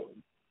 well,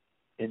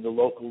 in the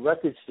local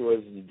record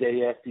stores, the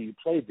day after you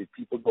played, did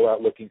people go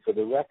out looking for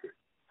the record?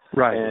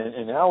 Right. And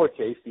in our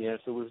case, the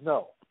answer was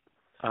no.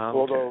 Okay.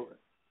 Although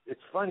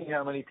it's funny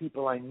how many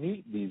people I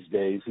meet these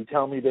days who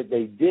tell me that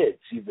they did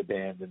see the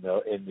band in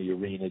the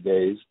arena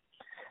days,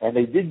 and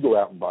they did go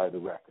out and buy the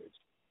records.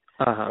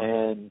 Uh-huh.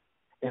 And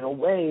in a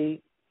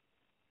way,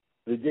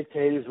 the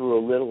Dictators were a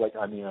little like,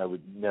 I mean, I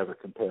would never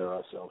compare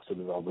ourselves to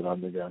the Velvet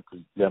Underground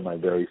because they're my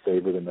very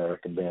favorite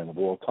American band of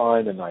all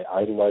time, and I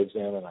idolize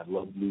them, and I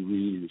love Lou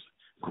Reed. He's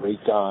a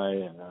great guy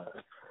and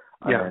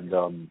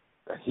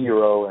a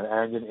hero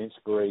and an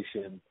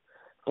inspiration.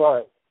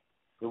 But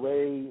the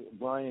way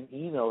Brian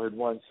Eno had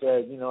once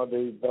said, you know,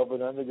 the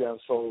Velvet Underground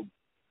sold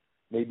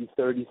maybe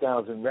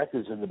 30,000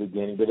 records in the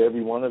beginning, but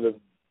everyone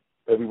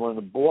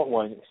that bought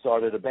one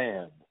started a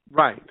band.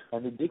 Right.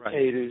 And the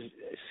Dictators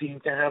seem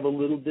to have a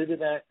little bit of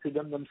that to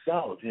them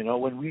themselves. You know,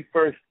 when we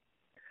first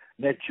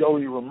met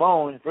Joey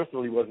Ramone, first of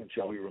all, he wasn't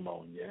Joey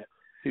Ramone yet.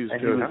 He was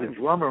a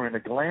drummer in a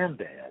glam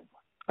band.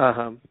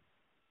 Uh-huh.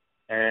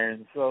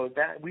 And so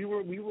that we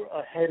were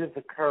ahead of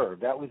the curve.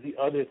 That was the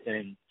other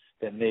thing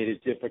that made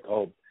it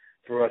difficult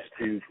for us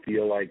to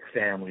feel like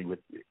family with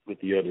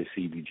the other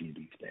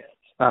CBGB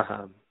bands.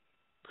 Uh-huh.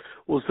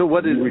 Well, so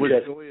was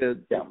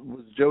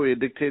Joey a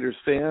Dictators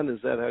fan? Is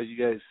that how you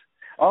guys?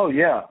 Oh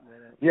yeah,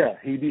 yeah.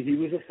 He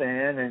was a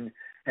fan, and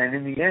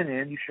in the end,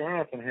 Andy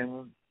Sharnoff and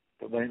him,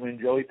 when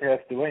Joey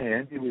passed away,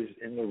 Andy was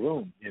in the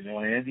room. You know,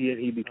 Andy and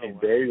he became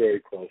very, very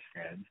close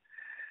friends.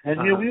 And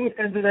you know, we were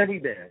friends with every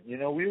band. You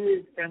know, we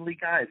were friendly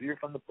guys. We were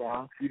from the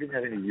Bronx. We didn't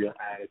have any real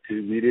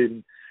attitude. We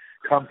didn't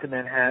come to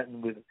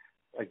Manhattan with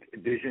like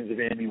visions of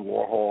Andy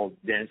Warhol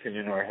dancing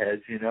in our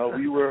heads. You know,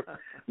 we were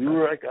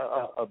like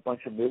a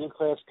bunch of middle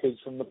class kids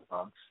from the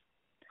Bronx,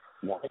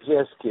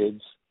 wise-ass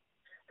kids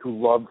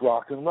who loved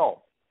rock and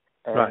roll.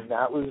 And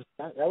that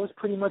was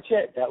pretty much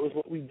it. That was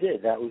what we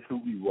did. That was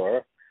who we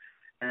were.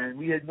 And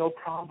we had no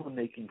problem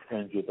making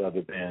friends with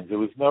other bands. There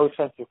was no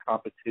sense of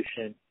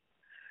competition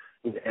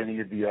with any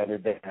of the other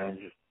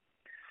bands.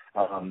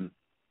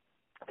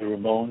 The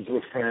Ramones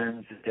were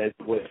friends, the Dead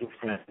Boys were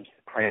friends, the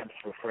Cramps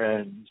were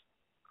friends.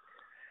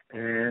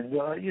 And,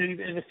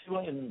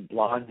 and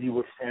Blondie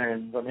were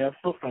friends. I mean, I'm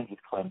still friends with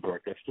Clem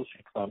Burke. I still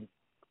see Clem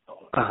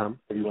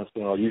every once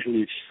in a while.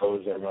 Usually at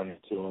shows I run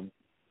into him.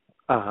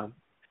 Uh-huh.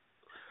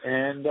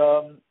 And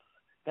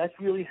that's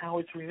really how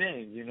it's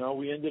remained. You know,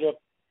 we ended up,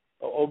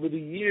 over the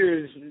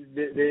years,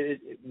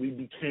 we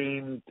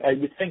became, I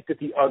would think that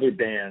the other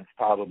bands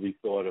probably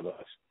thought of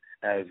us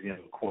as, you know,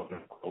 quote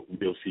unquote,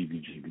 real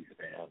CBGB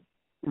band.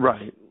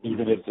 Right.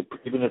 Even if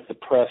the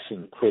press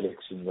and the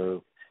critics and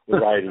the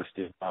writers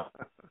did not.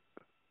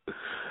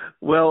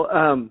 Well,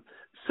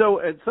 so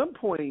at some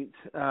point,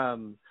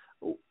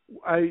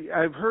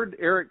 I've heard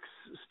Eric's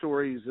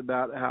stories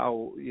about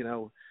how, you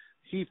know,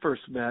 he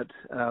first met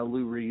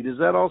Lou Reed. Is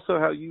that also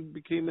how you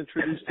became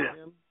introduced to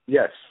him?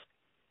 Yes.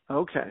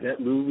 Okay.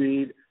 Met Lou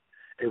Reed.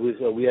 It was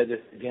we had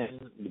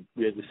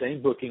the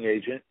same booking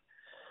agent.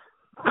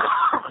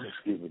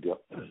 Excuse me,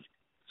 Bill.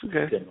 It's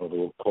okay. Getting a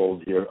little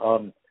cold here.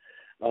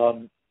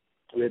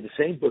 We had the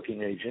same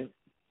booking agent,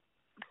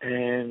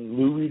 and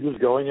Lou Reed was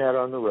going out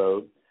on the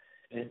road,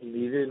 and he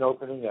needed an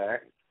opening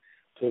act.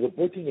 So the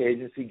booking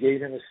agency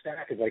gave him a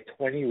stack of like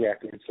 20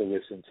 records to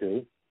listen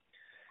to,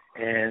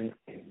 and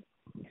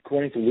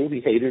according to Lou,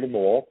 he hated them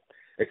all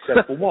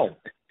except for one,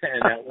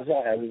 and that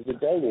was the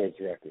Del Lords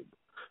record.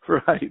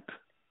 Right.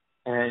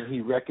 And he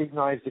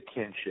recognized the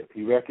kinship.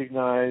 He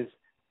recognized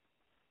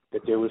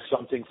that there was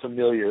something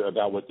familiar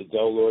about what the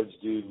Del Lords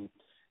do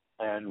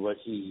and what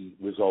he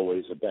was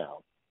always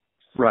about.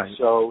 Right.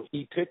 So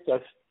he picked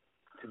us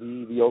to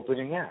be the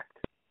opening act.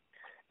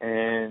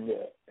 And,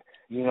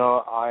 you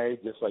know, I,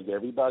 just like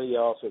everybody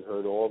else, had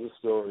heard all the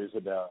stories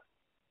about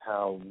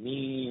how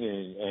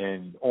mean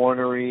and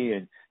ornery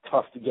and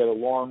tough to get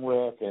along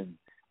with and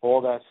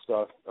all that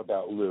stuff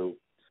about Lou.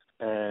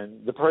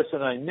 And the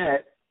person I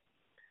met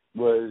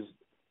was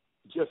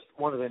just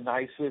one of the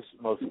nicest,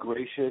 most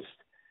gracious,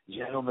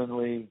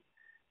 gentlemanly,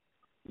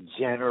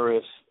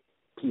 generous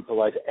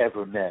people I've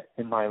ever met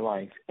in my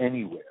life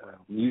anywhere,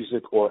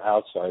 music or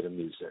outside of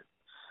music.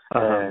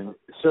 And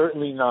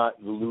certainly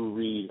not the Lou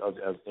Reed of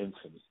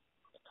infamy.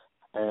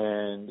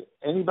 And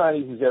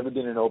anybody who's ever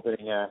been an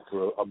opening act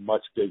for a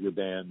much bigger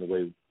band the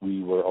way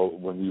we were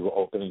when we were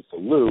opening for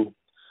Lou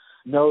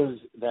knows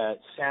that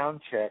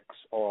sound checks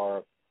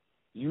are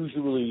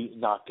usually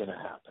not going to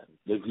happen.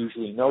 There's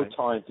usually no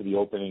time for the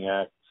opening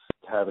act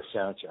to have a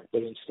sound check.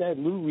 But instead,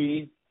 Lou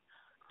Reed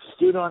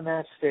stood on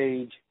that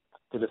stage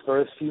for the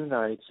first few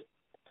nights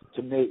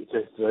so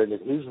that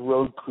his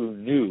road crew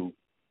knew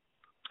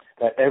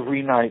that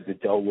every night the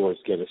Del Lords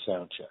get a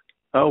sound check.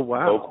 Oh,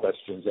 wow. No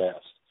questions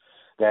asked.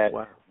 That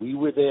we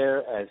were there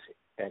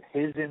at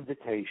his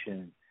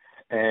invitation,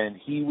 and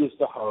he was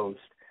the host,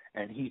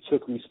 and he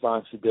took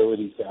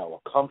responsibility for our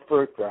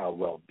comfort, for our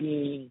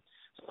well-being,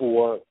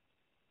 for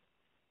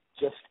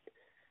just,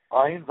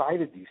 I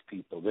invited these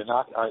people. They're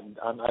not.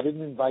 I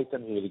didn't invite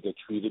them here to get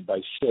treated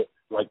like shit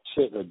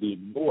or be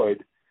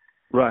ignored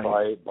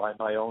by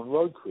my own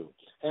road crew.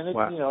 And it's,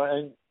 you know,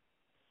 and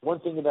one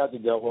thing about the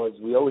Del Lords,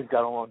 we always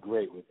got along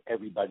great with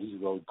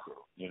everybody's road crew.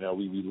 You know,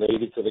 we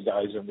related to the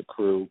guys on the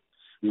crew.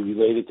 We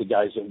related to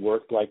guys that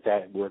worked like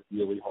that and worked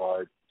really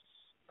hard.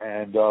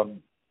 And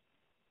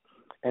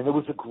it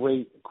was a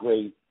great,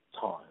 great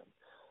time.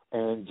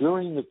 And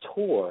during the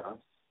tour,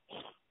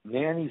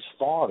 Manny's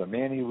father,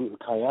 Manny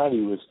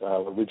Coyote, was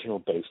our original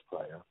bass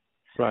player.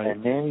 Right.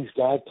 And Manny's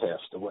dad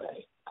passed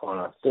away on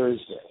a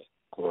Thursday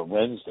or a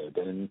Wednesday.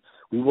 Then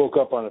we woke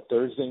up on a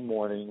Thursday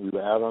morning. We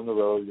were out on the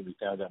road, and we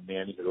found out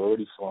Manny had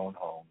already flown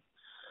home.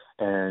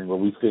 And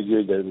we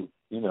figured that,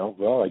 you know,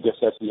 well, I guess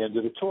that's the end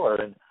of the tour.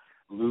 And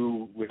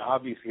Lou would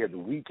obviously have the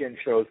weekend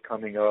shows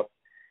coming up.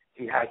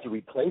 he had to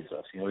replace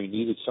us. You know, he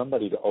needed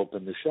somebody to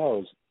open the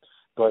shows.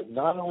 But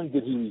not only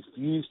did he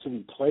refuse to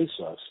replace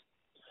us,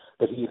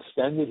 but he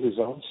extended his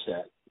own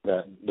set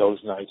those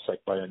nights,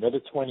 like by another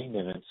 20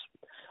 minutes,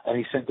 and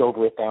he sent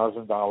over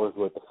 $1,000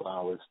 worth of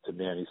flowers to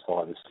Manny's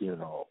father's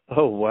funeral.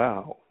 Oh,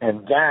 wow.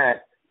 And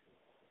that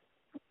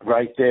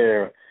right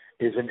there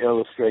is an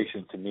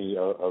illustration to me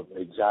of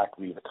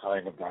exactly the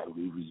kind of guy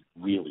Lou Reed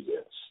really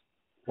is.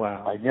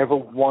 Wow. I never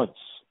once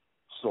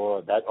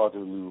saw that other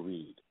Lou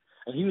Reed.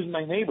 And he was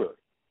my neighbor.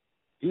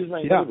 He was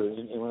my neighbor.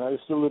 And when I was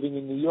still living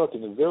in New York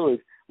in the village,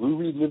 Lou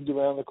Reed lived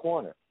around the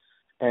corner.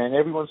 And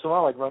every once in a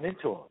while I'd run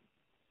into him,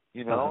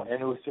 you know,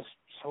 and it was just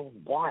so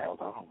wild.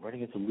 I'm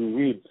running into Lou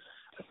Reed.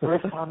 The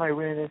first time I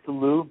ran into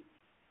Lou,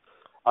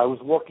 I was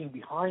walking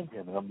behind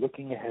him, and I'm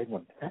looking ahead,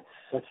 and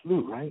that's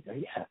Lou, right?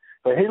 Yeah.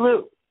 But, hey,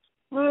 Lou,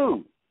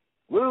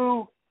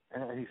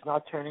 and he's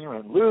not turning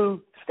around.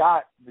 Lou,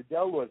 Scott, the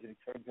Delwards, and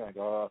he turns around and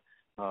goes,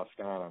 oh,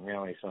 Scott, I'm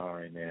really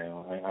sorry, man.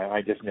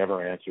 I just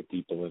never answer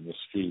people in the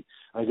street.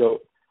 I go,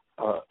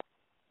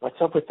 what's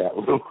up with that,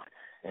 Lou?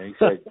 And he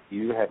said,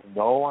 you have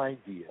no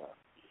idea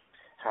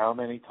how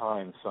many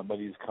times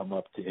somebody's come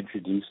up to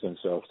introduce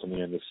themselves to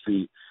me in the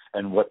street,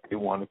 and what they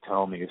want to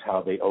tell me is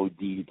how they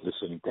OD'd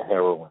listening to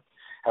heroin,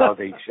 how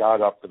they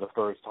shot up for the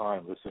first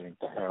time listening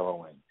to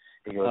heroin.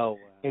 He goes,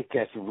 it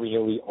gets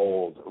really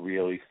old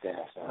really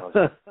fast. And I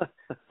was like,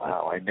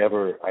 wow, I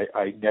never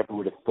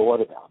would have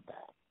thought about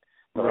that.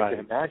 But I can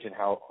imagine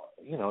how,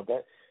 you know,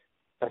 that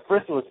at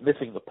first of all, it's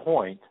missing the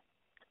point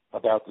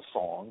about the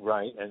song,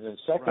 right? And then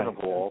second of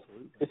all,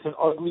 it's an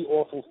ugly,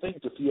 awful thing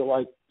to feel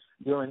like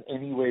you're in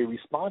any way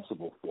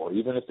responsible for,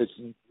 even if it's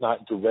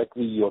not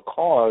directly your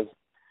cause,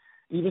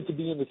 even to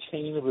be in the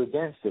chain of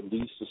events that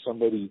leads to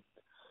somebody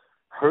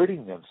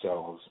hurting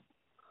themselves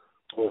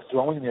or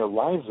throwing their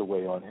lives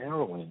away on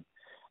heroin.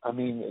 I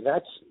mean,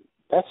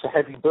 that's a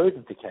heavy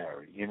burden to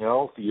carry, you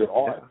know, for your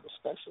art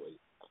especially.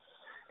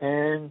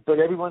 But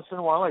every once in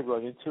a while I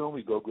run into him,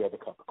 we go grab a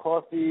cup of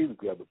coffee, we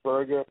grab a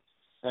burger,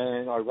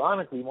 and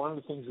ironically, one of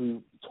the things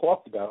we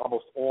talked about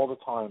almost all the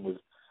time was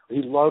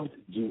he loved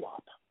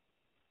doo-wop.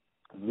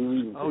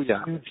 Louis was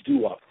a huge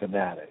doo-wop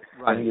fanatic,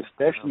 and he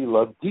especially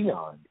loved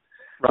Dion,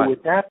 who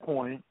at that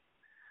point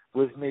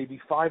was maybe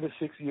 5 or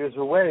 6 years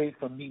away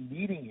from me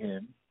meeting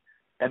him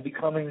and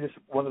becoming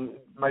one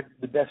of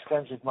the best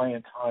friends of my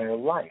entire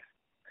life.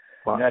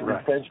 Wow, and I've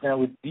been friends now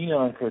with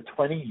Dion for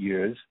 20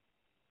 years,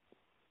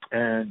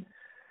 and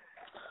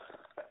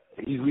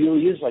he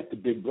really is like the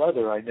big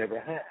brother I never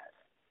had.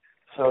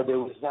 So there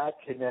was that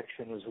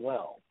connection as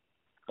well.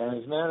 And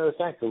as a matter of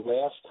fact, the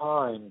last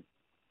time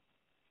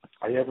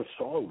I ever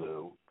saw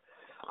Lou,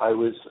 I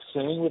was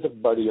staying with a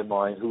buddy of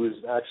mine who is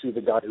actually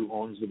the guy who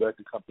owns the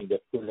record company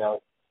that put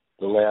out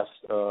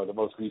the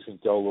most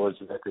recent Del Lord's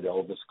record,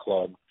 Elvis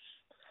Club.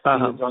 He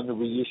was on the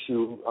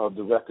reissue of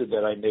the record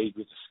that I made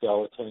with the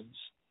Skeletons.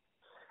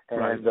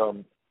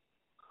 And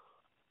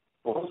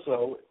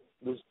also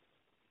was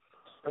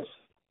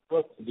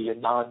supposed to be a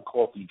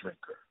non-coffee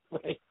drinker.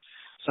 Right?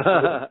 So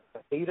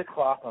at 8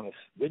 o'clock on a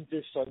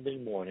winter Sunday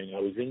morning, I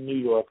was in New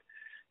York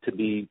to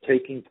be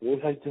what was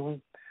I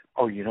doing?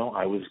 Oh, you know,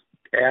 I was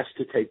asked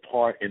to take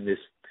part in this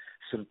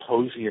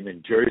symposium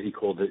in Jersey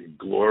called the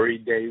Glory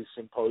Days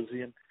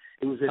Symposium.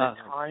 It was an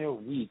entire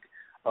week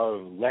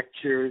of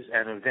lectures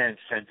and events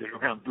centered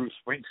around Bruce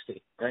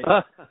Springsteen,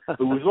 right?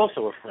 Who was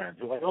also a friend,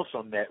 who I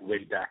also met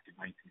way back in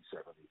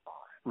 1975.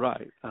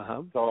 Right.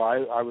 So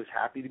I was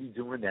happy to be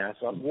doing that.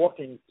 So I'm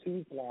walking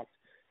 2 blocks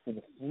in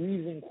a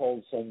freezing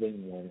cold Sunday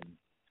morning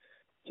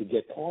to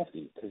get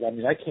coffee, because, I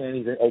mean, I can't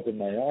even open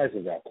my eyes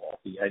without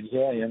coffee. And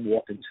here I am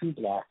walking 2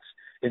 blocks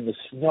in the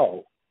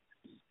snow.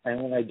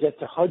 And when I get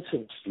to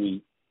Hudson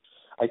Street,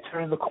 I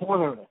turn the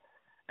corner,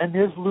 and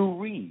there's Lou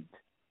Reed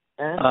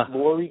and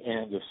Laurie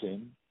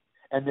Anderson,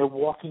 and they're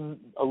walking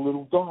a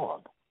little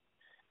dog.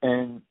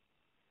 And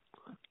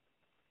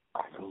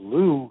I go,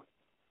 Lou,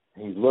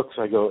 and he looks,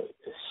 I go,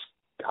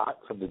 Scott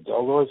from the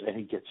Delors, and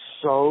he gets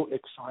so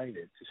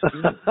excited to see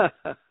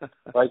me.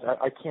 Like,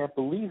 I can't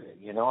believe it,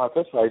 you know. At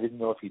first I didn't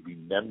know if he'd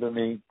remember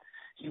me.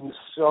 He was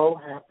so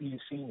happy to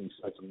see me.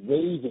 So it's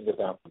raving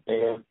about the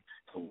band,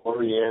 to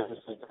Laurie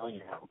Anderson, telling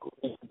you how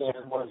great the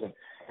band was and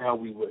how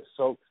we were.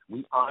 So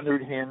we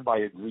honored him by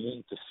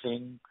agreeing to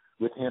sing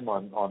with him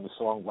on the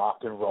song Rock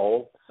and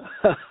Roll.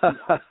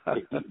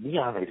 We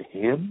honored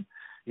him.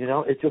 You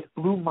know, it just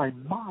blew my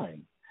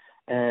mind.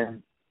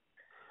 And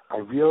I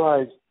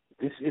realized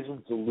this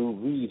isn't the Lou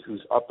Reed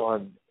who's up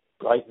on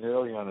bright and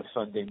early on a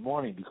Sunday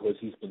morning because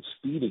he's been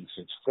speeding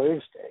since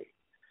Thursday.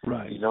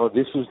 Right. You know,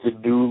 this was the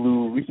new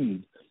Lou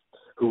Reed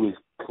who was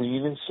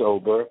clean and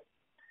sober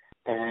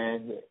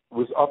and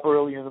was up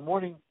early in the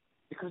morning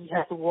because he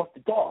had to walk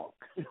the dog,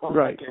 you know,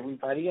 like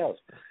everybody else.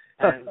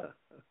 And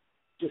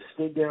just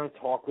stood there and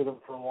talked with him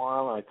for a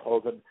while. And I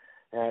told him,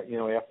 you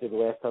know, after the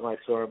last time I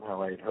saw him,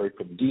 how I had heard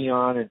from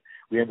Dion, and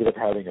we ended up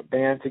having a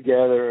band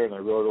together, and I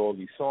wrote all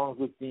these songs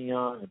with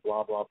Dion, and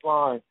blah, blah,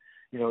 blah. And,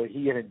 you know,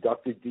 he had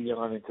inducted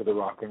Dion into the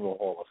Rock and Roll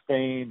Hall of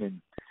Fame,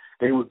 and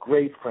They were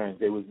great friends.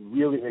 They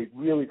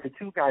really, for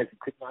two guys who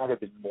could not have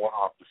been more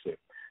opposite.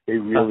 They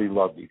really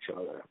loved each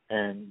other,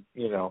 and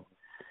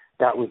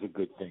that was a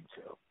good thing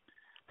too.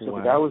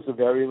 So that was the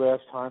very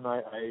last time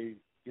I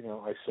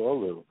saw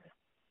Lou.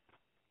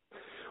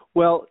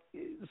 Well,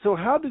 so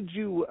how did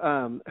you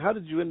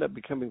end up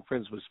becoming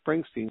friends with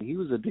Springsteen? He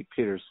was a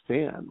Dictators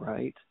fan,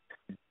 right?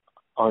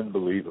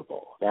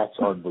 Unbelievable. That's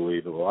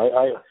unbelievable.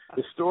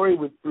 The story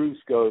with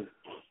Bruce goes,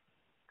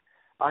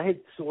 I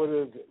had sort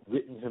of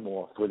written him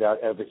off without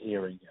ever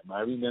hearing him.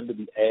 I remember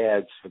the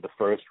ads for the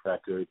first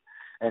record,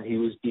 and he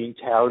was being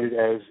touted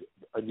as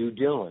a new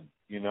Dylan,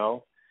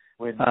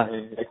 When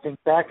and I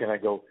think back and I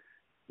go,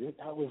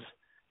 that was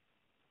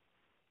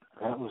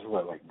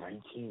what, like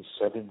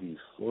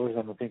 1974?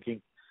 I'm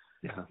thinking,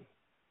 yeah.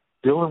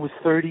 Dylan was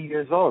 30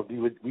 years old.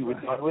 We were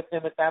done with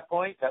him at that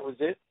point. That was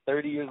it.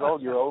 30 years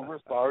old. You're over.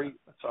 Sorry,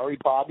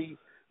 Bobby.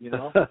 And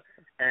so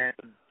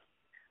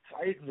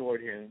I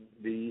ignored him.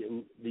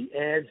 The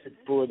ads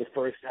for the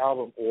first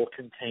album all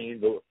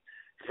contained the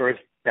first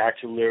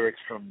batch of lyrics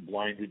from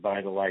 "Blinded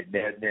by the Light,"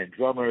 "Madmen,"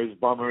 "Drummers,"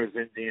 "Bummers,"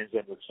 "Indians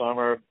in the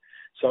Summer."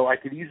 So I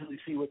could easily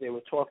see what they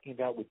were talking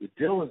about with the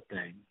Dylan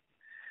thing,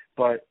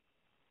 but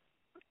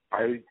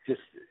I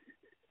just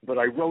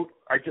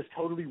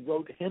totally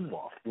wrote him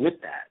off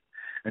with that.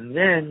 And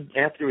then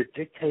after a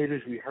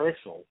Dictators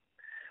rehearsal,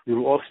 we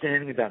were all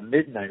standing about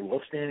midnight. We were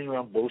all standing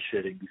around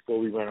bullshitting before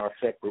we went our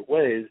separate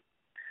ways.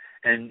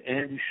 And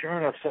Andy sure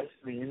enough says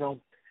to me,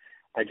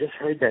 I just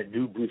heard that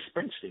new Bruce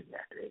Springsteen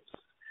record.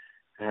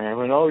 And I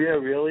went, oh yeah,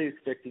 really?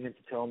 Expecting him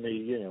to tell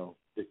me,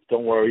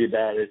 don't worry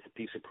about it. It's a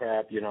piece of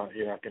crap. You're not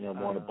going to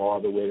want to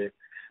bother with it.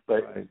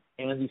 But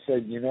Andy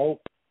said,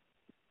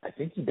 I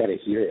think you better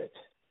hear it.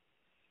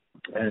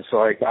 And so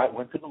I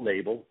went to the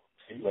label.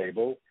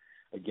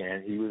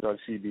 Again, he was on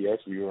CBS.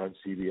 We were on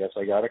CBS.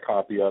 I got a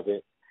copy of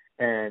it.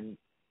 And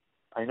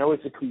I know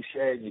it's a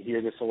cliche and you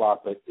hear this a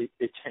lot, but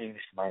it changed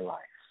my life.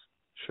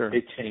 Sure.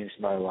 It changed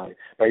my life.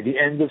 By the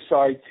end of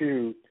side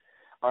 2,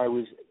 I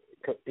was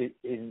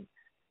in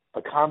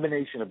a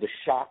combination of the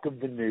shock of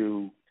the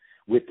new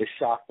with the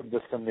shock of the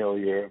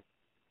familiar.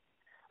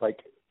 Like,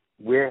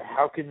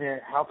 how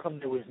come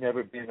there was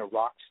never been a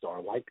rock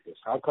star like this?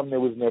 How come there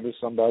was never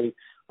somebody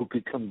who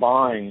could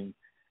combine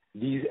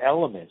these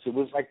elements? It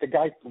was like the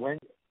guy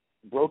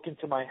broke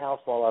into my house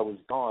while I was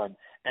gone,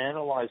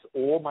 analyzed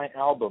all my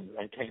albums,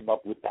 and came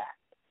up with that.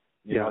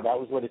 That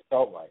was what it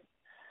felt like.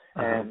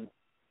 And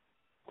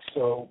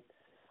so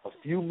a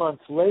few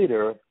months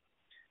later,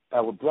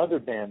 our brother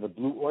band, the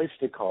Blue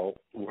Oyster Cult,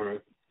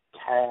 were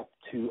tapped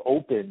to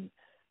open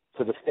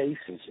for the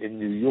Faces in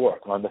New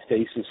York on the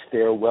Faces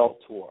farewell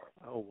tour.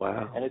 Oh,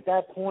 wow. And at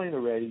that point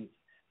already,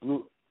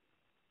 the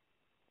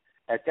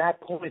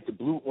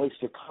Blue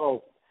Oyster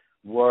Cult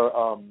were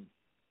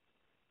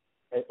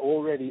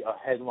already a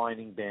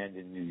headlining band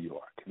in New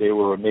York. They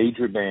were a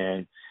major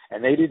band,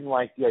 and they didn't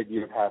like the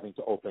idea of having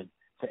to open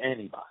for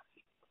anybody.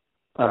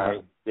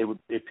 Right?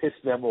 It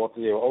pissed them off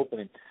that they were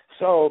opening.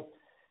 So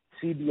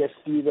CBS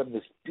threw them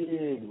this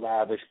big,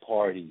 lavish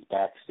party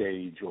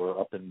backstage or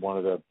up in one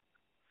of the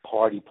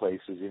party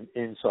places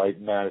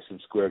inside Madison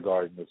Square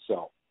Garden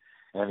itself.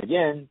 And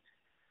again,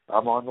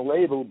 I'm on the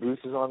label.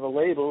 Bruce is on the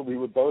label. We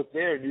were both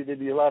there. Knew there'd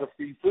be a lot of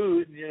free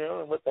food,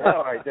 and what the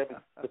hell? I did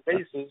the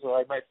Faces, so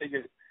I might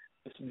figure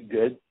this would be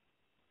good.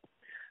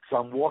 So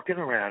I'm walking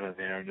around in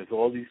there, and there's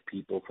all these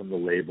people from the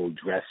label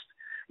dressed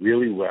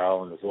really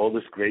well, and there's all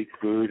this great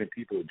food, and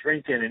people are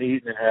drinking and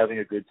eating and having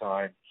a good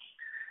time.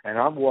 And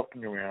I'm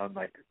walking around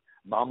like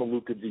Mama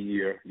Luke of the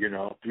Year,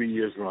 3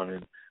 years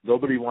running.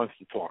 Nobody wants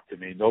to talk to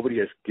me. Nobody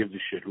gives a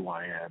shit who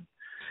I am.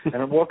 And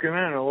I'm walking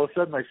around, and all of a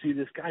sudden I see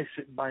this guy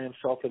sitting by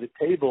himself at a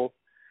table,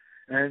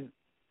 and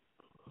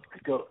I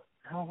go,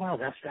 oh, wow,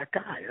 that's that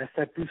guy. That's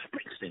that Bruce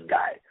Springsteen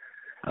guy.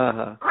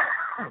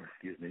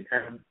 Excuse me.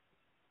 And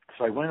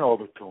so I went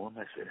over to him.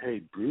 I said,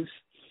 hey, Bruce,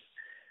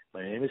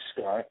 my name is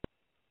Scott,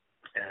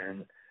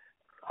 and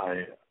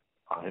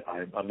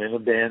I'm in a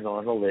band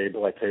on the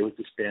label. I play with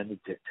this band, The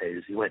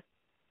Dictators. He went,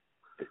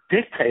 The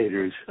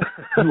Dictators?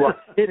 You are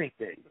kidding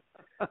me.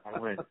 I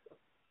went,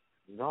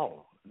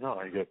 no.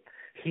 I go,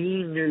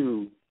 he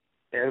knew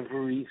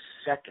every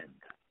second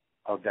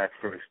of that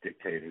first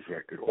Dictators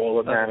record. All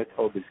of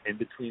Manitoba's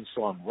in-between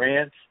song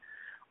rants,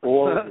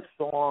 all of the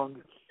songs.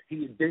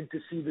 He had been to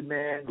see the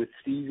man with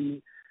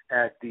Stevie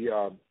at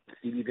the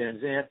Stevie Van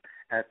Zandt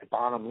at the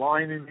Bottom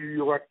Line in New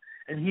York,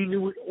 and he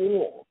knew it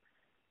all.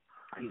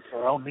 He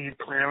said, oh, me and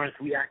Clarence,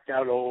 we act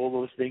out all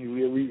those things.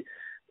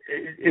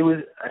 It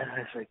was, and I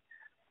was like,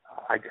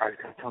 I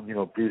told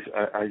him, Bruce,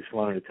 I just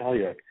wanted to tell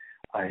you,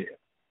 I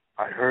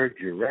heard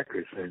your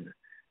records, and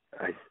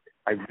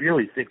I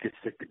really think it's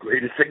like the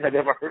greatest thing I've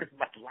ever heard in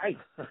my life.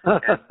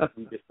 And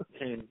we just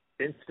became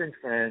instant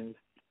friends,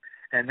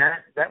 and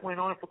that went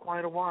on for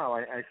quite a while.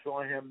 I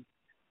saw him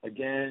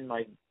again.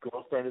 My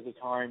girlfriend at the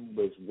time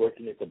was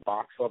working at the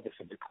box office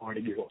of the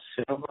Carnegie Hall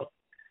Cinema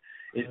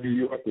in New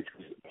York, which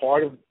was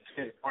part of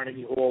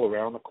Carnegie Hall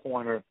around the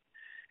corner,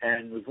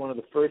 and was one of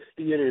the first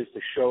theaters to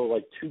show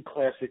like two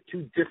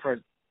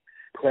different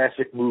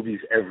classic movies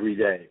every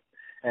day.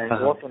 And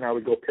often I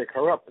would go pick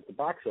her up at the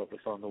box office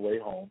on the way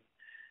home,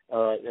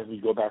 and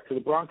we'd go back to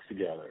the Bronx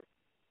together.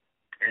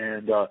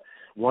 And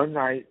one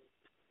night,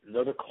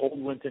 another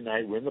cold winter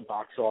night, we're in the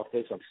box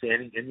office. I'm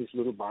standing in this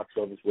little box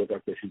office with her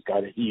because she's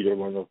got a heater,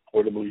 one of those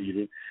portable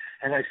heaters.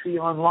 And I see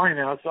online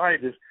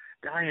outside this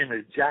guy in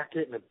a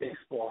jacket and a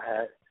baseball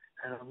hat.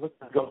 And I'm looking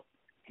and go,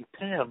 hey,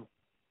 Pam,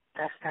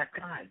 that's that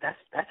guy.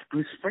 That's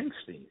Bruce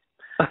Springsteen.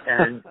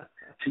 And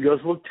she goes,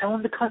 well, tell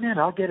him to come in.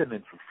 I'll get him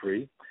in for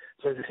free.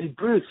 So I said, hey,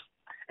 Bruce.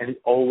 And he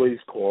always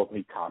called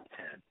me Top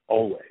 10.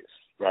 Always,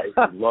 right?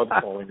 He loved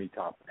calling me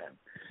Top 10.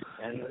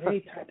 And he goes,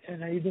 hey, Top 10,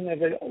 how you doing? I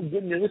said, oh,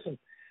 goodness, listen.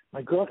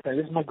 My girlfriend,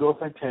 this is my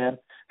girlfriend Pam.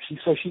 She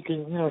says she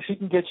can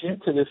get you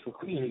into this for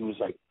free. And he was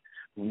like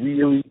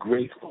really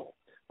grateful,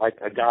 like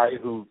a guy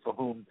for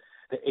whom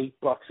the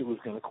 $8 it was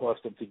going to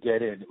cost him to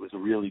get in, it was a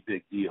really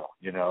big deal,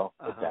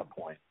 at that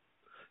point.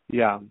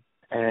 Yeah.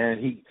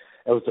 And it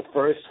was the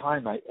first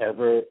time I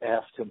ever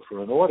asked him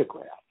for an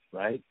autograph,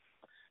 right?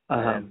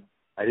 And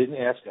I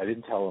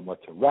didn't tell him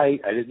what to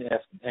write. I didn't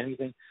ask him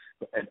anything.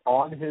 And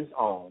on his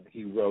own,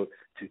 he wrote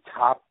to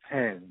Top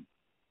 10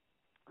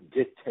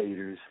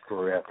 dictators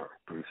forever,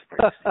 Bruce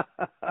Springsteen.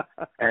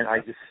 And I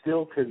just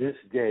still to this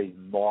day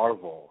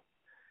marvel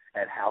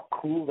at how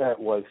cool that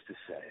was to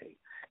say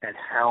and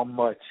how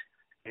much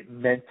it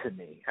meant to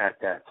me at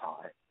that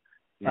time.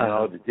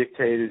 The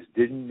dictators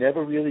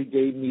never really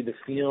gave me the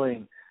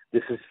feeling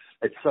this is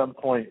at some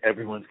point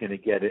everyone's going to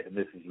get it and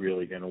this is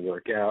really going to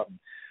work out. And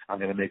I'm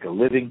going to make a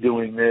living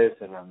doing this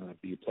and I'm going to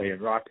be playing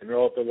rock and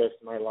roll for the rest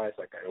of my life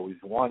like I always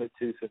wanted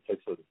to since I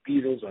saw the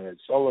Beatles and Ed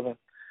Sullivan.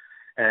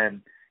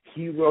 And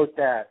he wrote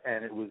that,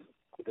 and it was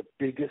the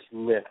biggest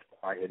lift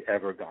I had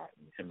ever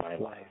gotten in my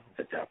life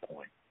at that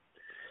point.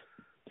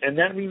 And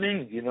that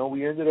remained.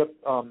 We ended up,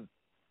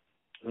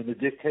 when the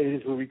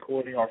Dictators were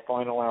recording our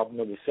final album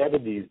of the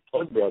 70s,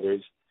 Blood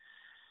Brothers,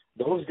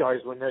 those guys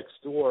were next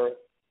door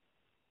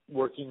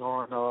working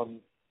on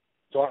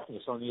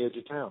Darkness on the Edge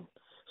of Town.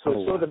 So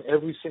I saw them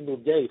every single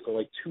day for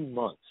like 2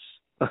 months.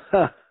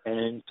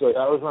 And so that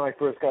was when I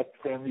first got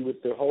friendly with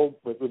all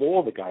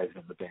the guys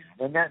in the band.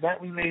 And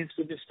that remains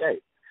to this day.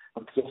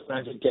 I'm still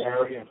friends with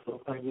Gary. I'm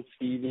still friends with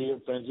Stevie.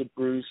 I'm friends with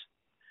Bruce.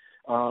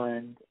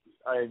 And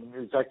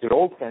in fact, an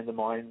old friend of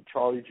mine,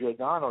 Charlie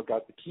Giordano,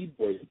 got the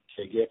keyboard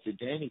gig after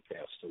Danny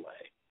passed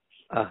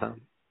away.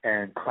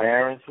 And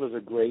Clarence was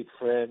a great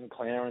friend.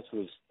 Clarence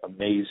was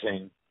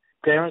amazing.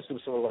 Clarence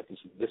was sort of like this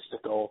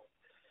mystical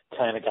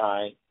kind of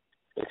guy,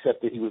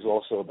 except that he was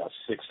also about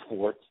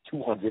 6'4",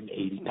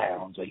 280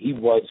 pounds. Like, he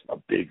was a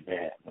big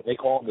man. When they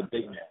call him the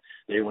big man,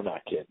 they were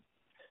not kidding.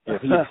 He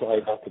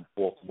played out the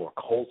Baltimore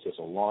Colts as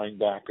a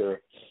linebacker.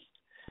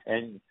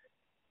 And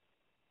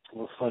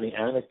a funny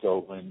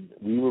anecdote, when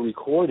we were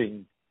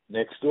recording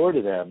next door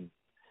to them,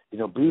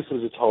 Bruce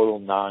was a total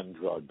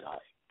non-drug guy.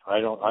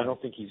 I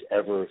don't think he's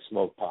ever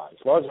smoked pot. As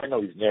far as I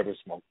know, he's never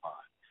smoked pot.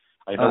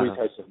 I know he's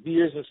had some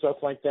beers and stuff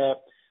like that,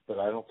 but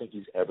I don't think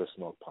he's ever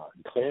smoked pot.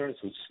 And Clarence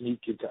would sneak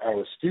into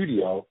our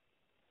studio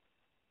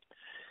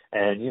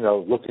and,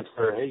 looking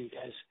for, hey, you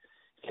guys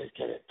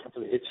get a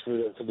couple of hits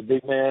for the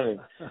big man.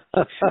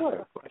 And sure,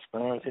 of course.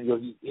 Clarence, and he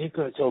goes, you ain't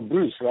going to tell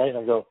Bruce, right? And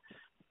I go,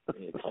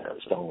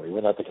 Clarence, don't worry.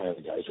 We're not the kind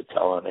of guys who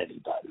tell on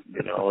anybody,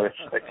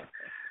 It's like,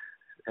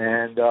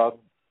 and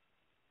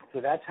so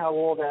that's how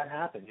all that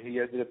happened. He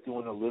ended up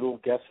doing a little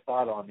guest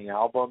spot on the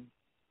album,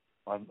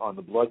 on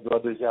the Blood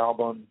Brothers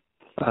album.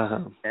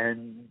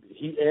 And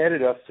he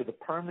added us to the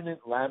permanent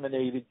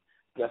laminated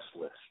guest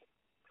list.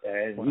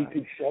 And we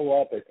could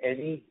show up at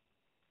any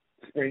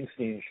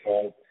Springsteen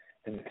show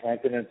in the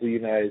continental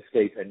United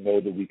States and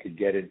know that we could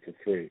get in for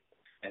free.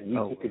 And we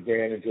took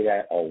advantage of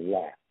that a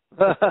lot.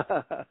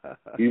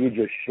 He would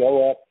just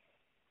show up,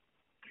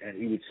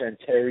 and he would send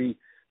Terry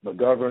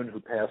McGovern, who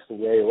passed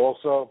away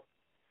also,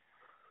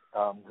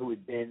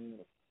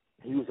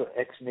 he was an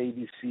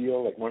ex-Navy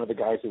SEAL, like one of the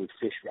guys that would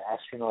fish for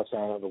astronauts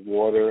out on the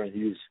water, and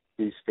he was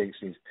Bruce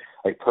Springsteen's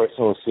like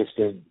personal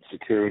assistant,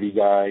 security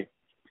guy.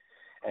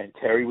 And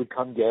Terry would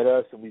come get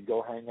us, and we'd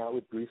go hang out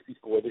with Bruce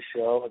before the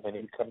show, and then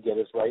he'd come get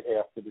us right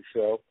after the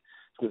show,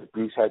 because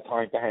Bruce had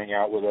time to hang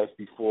out with us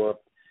before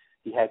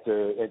he had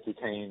to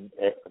entertain,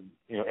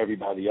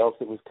 everybody else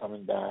that was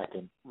coming back.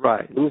 And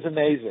it was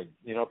amazing.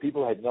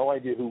 People had no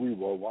idea who we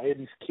were. Why are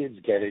these kids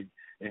getting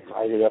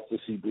invited up to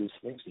see Bruce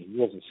Springsteen? He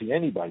doesn't see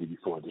anybody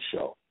before the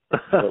show.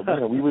 So,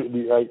 we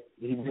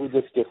were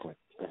just different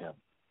for him.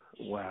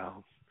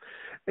 Wow.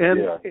 And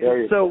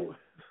so,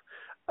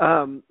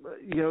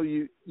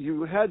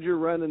 you had your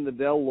run in the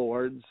Del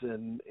Lords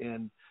and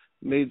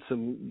made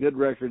some good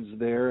records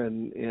there,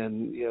 and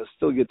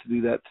still get to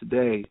do that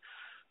today.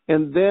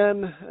 And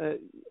then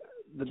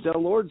the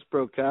Del Lords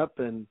broke up,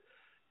 and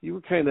you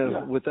were kind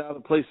of without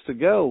a place to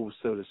go,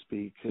 so to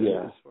speak, as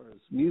far as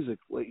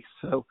musically.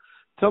 So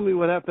tell me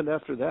what happened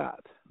after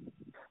that.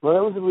 Well,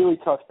 that was a really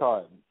tough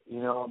time,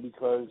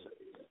 because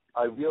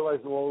I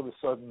realized all of a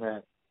sudden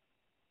that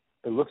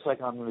it looks like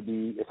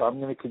if I'm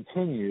going to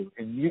continue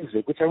in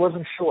music, which I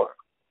wasn't sure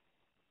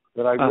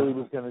that I really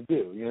was going to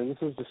do.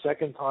 This was the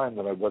second time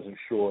that I wasn't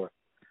sure.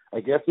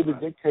 Like after the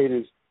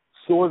Dictators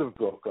sort of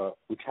broke up,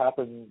 which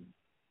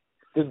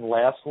didn't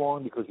last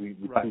long because we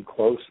were too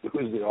close. It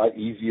was a lot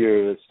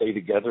easier to stay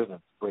together than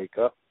to break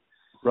up.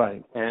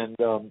 Right. And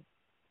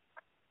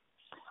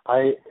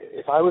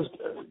if I was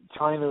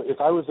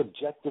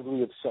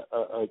objectively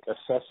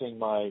assessing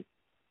my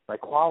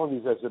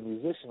qualities as a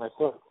musician, I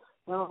thought,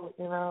 well,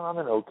 I'm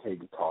an okay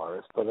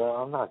guitarist, but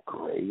I'm not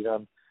great.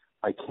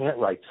 I can't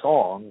write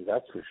songs,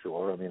 that's for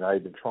sure. I mean,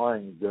 I've been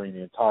trying during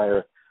the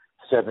entire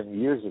 7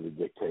 years of the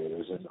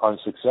Dictators and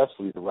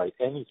unsuccessfully to write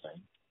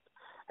anything.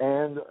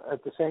 And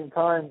at the same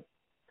time,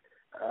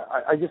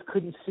 I just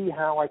couldn't see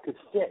how I could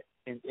fit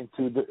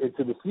into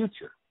the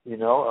future,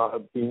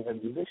 being a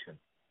musician.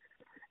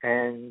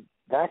 And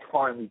that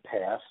finally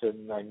passed,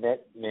 and I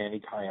met Manny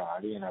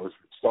Coyote, and I was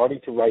starting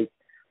to write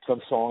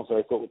some songs that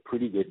I thought were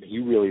pretty good, and he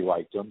really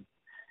liked them.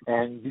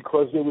 And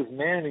because there was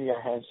Manny,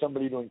 I had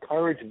somebody to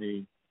encourage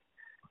me.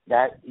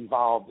 That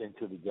evolved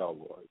into the Del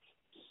Lords.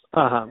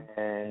 Uh-huh.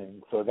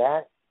 And so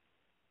that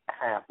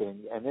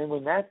happened. And then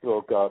when that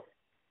broke up,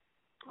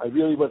 I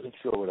really wasn't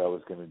sure what I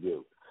was going to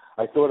do.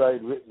 I thought I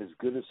had written as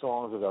good a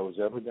songs as I was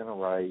ever going to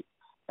write,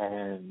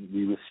 and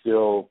we were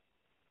still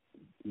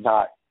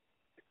not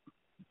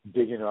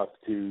big enough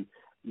to,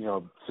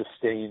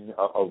 sustain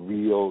a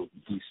real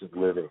decent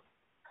living.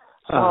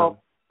 So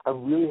I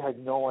really had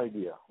no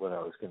idea what I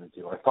was going to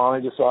do. I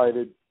finally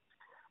decided,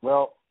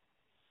 well,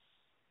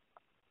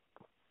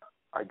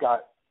 I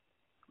got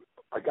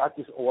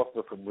this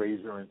offer from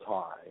Razor and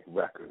Tie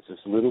Records, this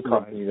little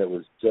company that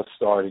was just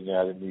starting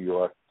out in New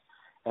York,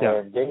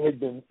 and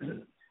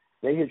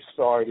they had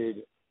started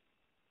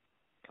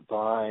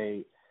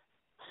by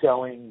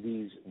selling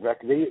these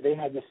records. They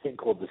had this thing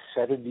called the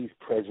 70s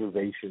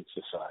Preservation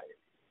Society.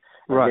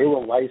 Right. They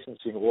were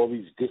licensing all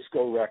these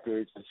disco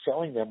records and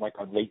selling them like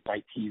on late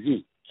night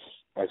TV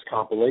as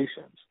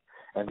compilations,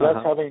 and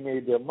that's how they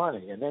made their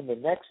money. And then the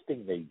next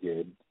thing they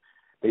did,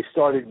 they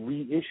started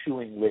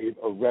reissuing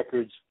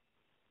records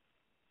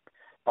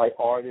by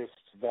artists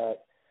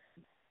that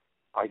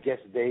I guess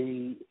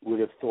they would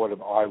have thought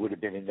of. I would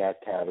have been in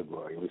that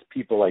category. It was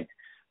people like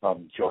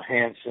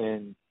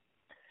Johansson,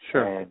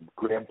 and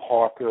Graham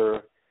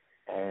Parker,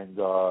 and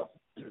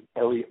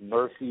Elliot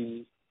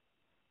Murphy,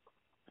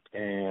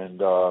 and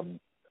Joe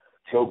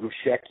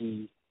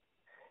Grushecki,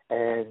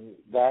 and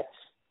that's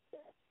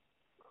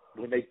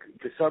when they,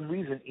 for some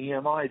reason,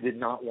 EMI did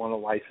not want to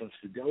license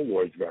the Del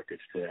Lords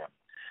records to them.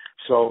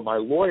 So my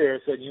lawyer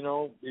said,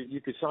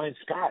 you could sign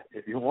Scott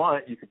if you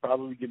want. You could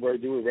probably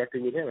do a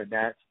record with him, and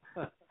that's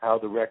how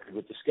the record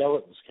with the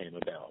Skeletons came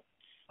about.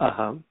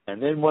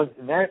 And then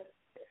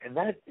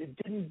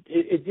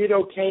it did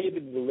okay,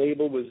 but the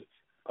label was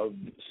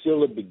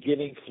still a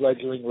beginning,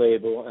 fledgling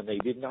label, and they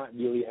did not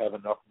really have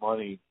enough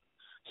money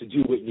to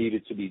do what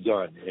needed to be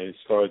done as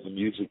far as the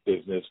music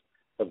business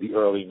of the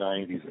early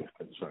 90s is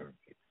concerned.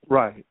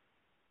 Right.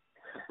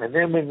 And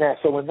then when that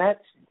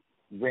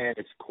ran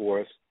its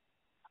course,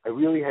 I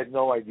really had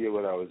no idea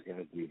what I was going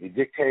to do. The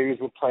Dictators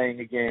were playing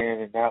again,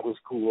 and that was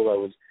cool. That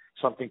was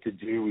something to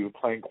do. We were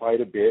playing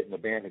quite a bit, and the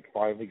band had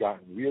finally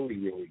gotten really,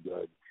 really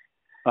good.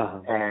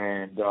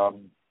 And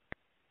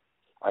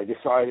I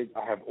decided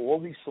I have all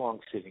these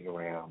songs sitting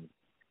around.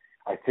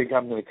 I think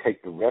I'm going to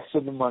take the rest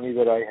of the money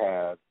that I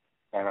have,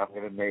 and I'm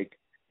going to make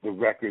the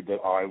record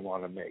that I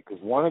want to make.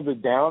 Because one of the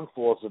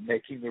downfalls of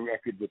making the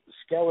record with the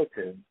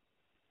Skeleton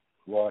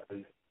was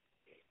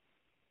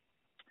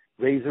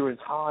Razor and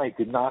Tie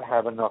did not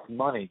have enough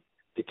money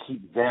to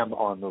keep them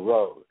on the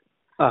road.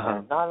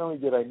 And not only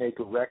did I make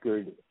a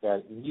record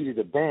that needed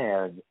a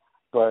band,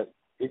 but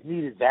it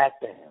needed that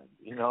band.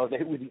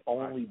 They were the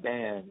only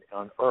band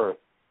on earth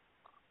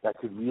that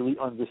could really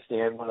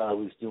understand what I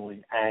was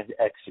doing and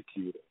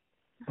execute it.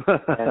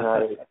 And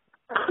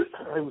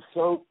I was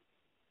so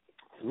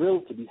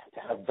thrilled to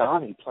have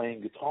Donnie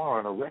playing guitar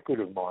on a record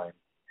of mine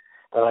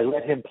that I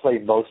let him play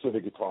most of the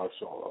guitar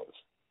solos.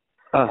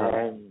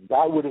 And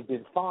that would have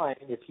been fine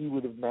if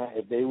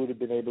they would have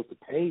been able to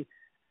pay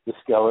the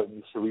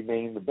Skeletons to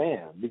remain the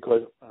band,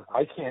 because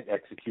I can't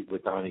execute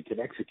what Donnie can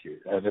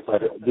execute. And if I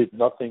did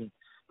nothing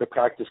to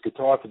practice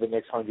guitar for the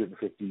next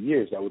 150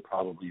 years, that would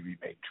probably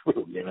remain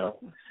true,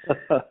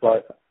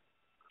 But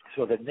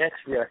so the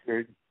next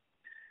record,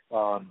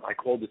 I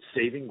called it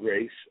Saving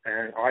Grace,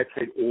 and I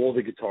played all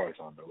the guitars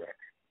on the record,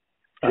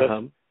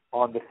 just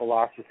on the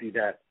philosophy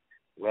that,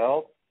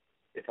 well,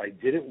 if I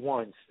did it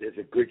once, there's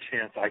a good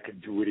chance I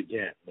could do it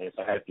again if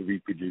I had to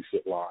reproduce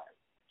it live.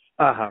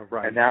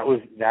 Right. And that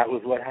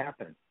was what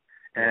happened.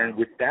 And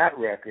with that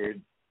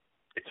record,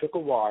 it took a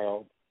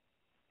while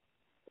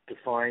to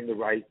find the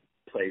right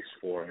place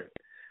for it.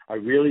 I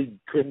really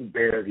couldn't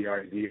bear the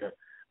idea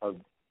of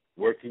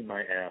working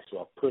my ass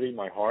off, putting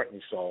my heart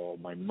and soul,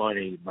 my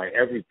money, my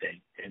everything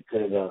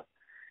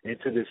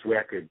into this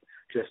record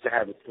just to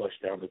have it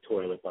flushed down the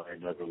toilet by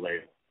another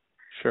label.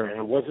 Sure. And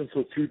it wasn't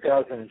until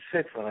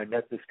 2006 when I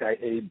met this guy,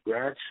 Abe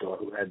Bradshaw,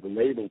 who had the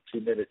label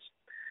 2 minutes,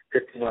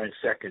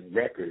 59-second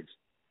records.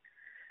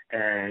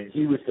 And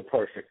he was the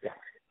perfect guy,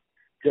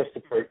 just the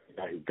perfect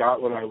guy who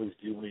got what I was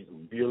doing,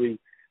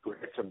 who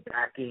had some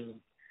backing,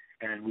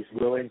 and was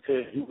willing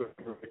to do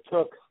whatever it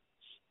took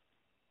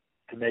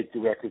to make the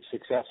record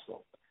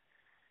successful.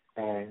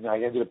 And I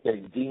ended up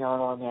getting Dion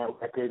on that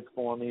record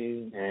for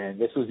me, and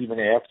this was even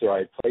after I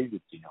had played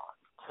with Dion.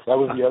 That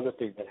was the other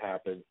thing that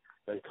happened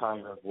that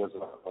kind of was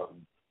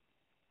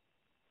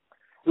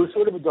it was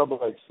sort of a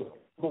double-edged sword.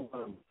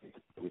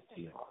 With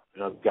Dion.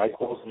 The guy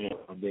calls me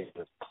up one day and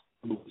says,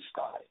 "Blue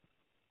Sky."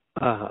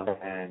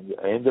 And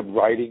I ended up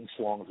writing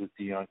songs with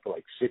Dion for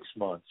like 6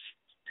 months.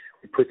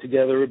 We put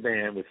together a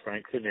band with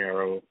Frank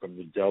Finero from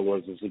the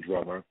Del-Lords as a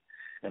drummer,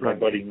 and my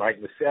buddy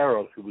Mike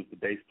Maceros, who was the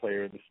bass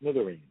player in the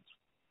Smithereens.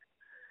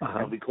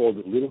 And we called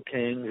it Little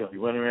Kings, and we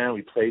went around,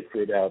 we played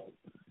for about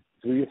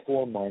 3 or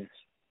 4 months.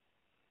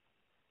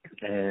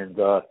 And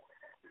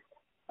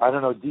I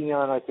don't know,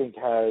 Dion, I think,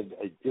 had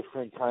a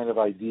different kind of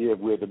idea of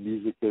where the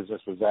music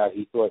business was at.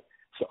 He thought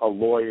a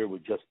lawyer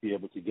would just be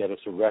able to get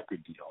us a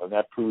record deal, and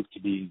that proved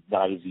to be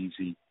not as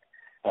easy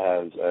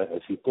as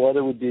he thought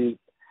it would be.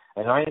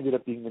 And I ended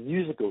up being the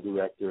musical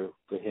director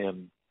for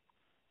him,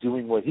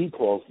 doing what he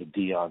calls the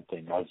Dion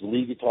thing. I was the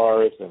lead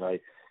guitarist, and I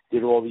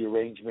did all the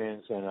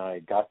arrangements, and I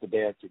got the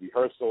band to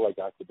rehearsal. I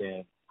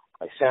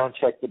sound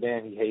checked the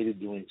band. He hated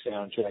doing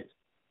sound checks.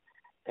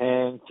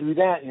 And through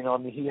that,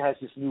 he has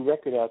this new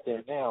record out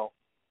there now.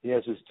 He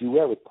has this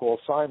duet with Paul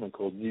Simon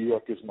called New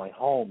York Is My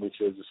Home,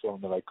 which is a song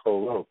that I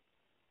co-wrote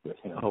with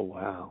him. Oh,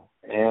 wow.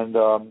 And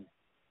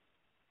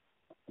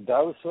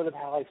that was sort of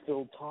how I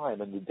filled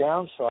time. And the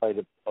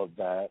downside of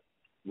that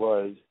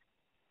was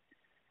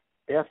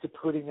after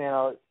putting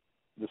out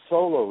the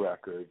solo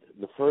record,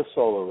 the first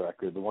solo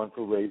record, the one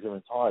for Razor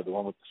and Tie, the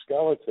one with the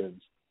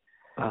Skeletons,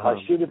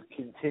 I should have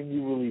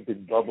continually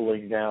been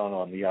doubling down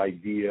on the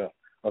idea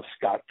of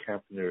Scott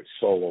Kempner,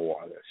 solo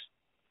artist.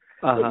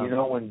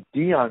 But when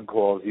Dion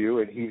calls you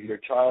and he's your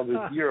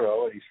childhood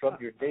hero and he's from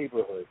your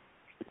neighborhood,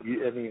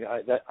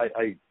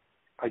 I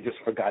just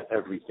forgot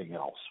everything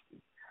else.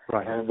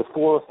 Right. And the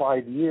 4 or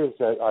 5 years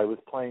that I was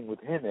playing with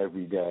him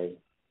every day,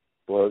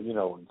 or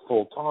in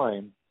full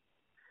time,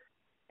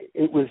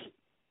 it was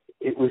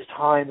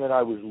time that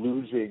I was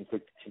losing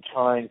to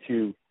trying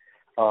to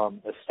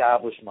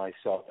establish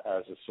myself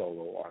as a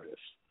solo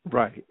artist.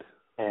 Right.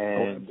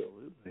 And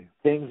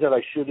things that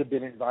I should have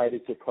been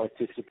invited to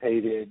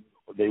participate in,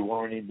 they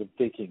weren't even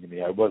thinking of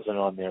me. I wasn't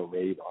on their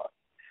radar.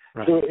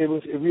 Right. So it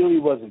really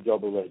was a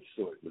double-edged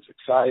sword. It was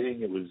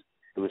exciting. It was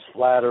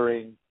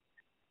flattering,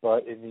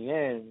 but in the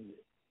end,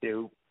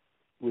 it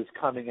was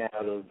coming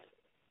out of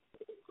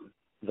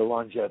the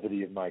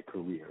longevity of my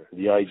career.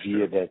 The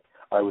idea that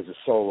I was a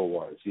solo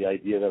artist, the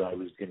idea that I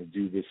was going to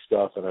do this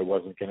stuff and I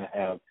wasn't going to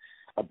have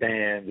a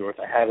band, or if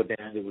I had a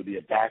band, it would be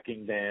a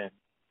backing band.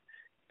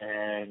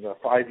 And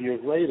 5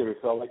 years later, it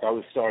felt like I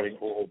was starting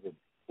all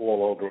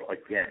over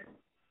again.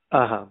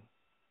 And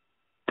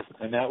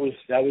that was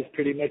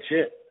pretty much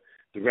it.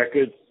 The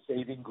record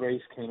Saving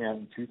Grace came out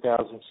in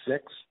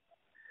 2006,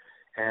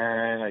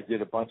 and I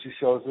did a bunch of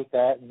shows with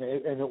that,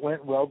 and it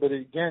went well. But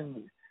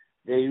again,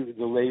 the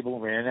label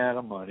ran out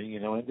of money.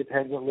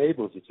 Independent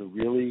labels, it's a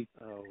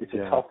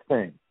tough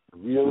thing,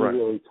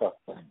 really tough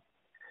thing.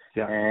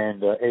 Yeah.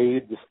 And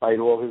Abe, despite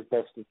all his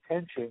best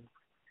intentions,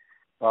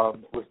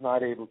 was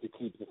not able to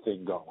keep the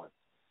thing going.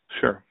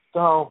 Sure.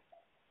 So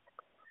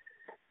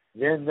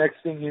then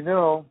next thing you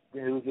know,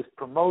 there was this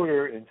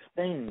promoter in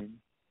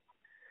Spain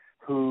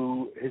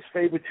who his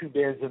favorite 2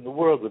 bands in the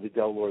world were the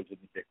Del-Lords and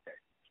the Dictators.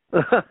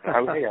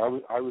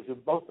 I was in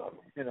both of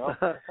them,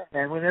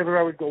 And whenever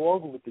I would go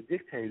over with the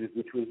Dictators,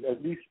 which was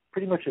at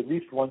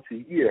least once a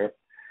year,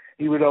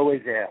 he would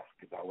always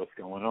ask about what's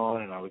going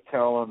on, and I would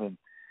tell him, and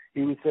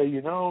he would say,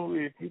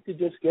 if you could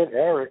just get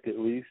Eric at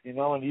least,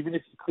 and even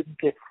if you couldn't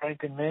get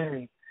Frank and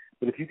Mary,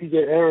 but if you could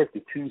get Eric,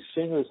 the 2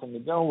 singers from the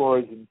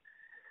Del-Lords, and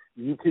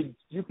you could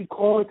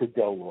call it the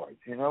Del-Lords.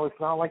 It's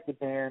not like the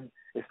band,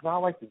 it's not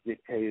like the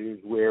Dictators,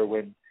 where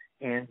when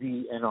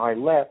Andy and I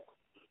left,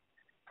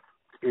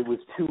 it was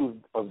 2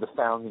 of the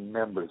founding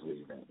members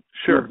leaving.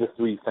 Sure. 2 of the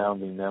 3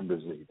 founding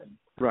members leaving.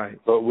 Right.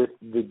 But with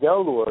the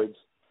Del-Lords,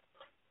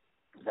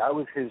 that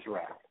was his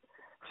rap.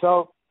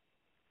 So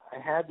I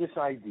had this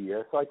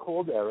idea, so I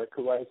called Eric,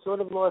 who I had sort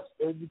of lost,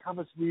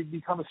 we'd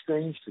become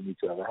estranged from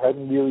each other. I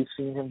hadn't really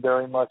seen him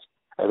very much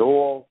at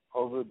all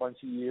over a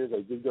bunch of years.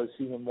 I did go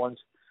see him once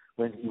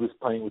when he was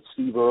playing with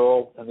Steve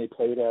Earle, and they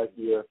played out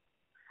here.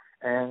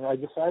 And I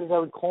decided I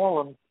would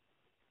call him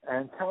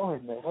and tell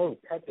him that, hey,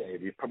 Pepe,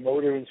 the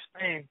promoter in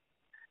Spain,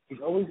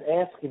 he's always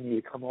asking me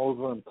to come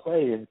over and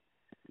play. And,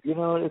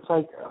 it's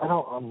like, I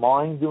don't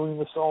mind doing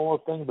the solo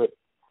thing, but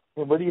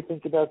what do you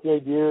think about the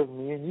idea of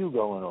me and you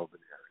going over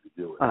there to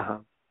do it?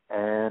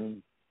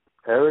 And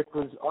Eric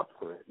was up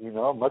for it,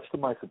 much to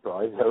my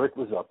surprise. Eric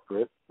was up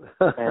for it.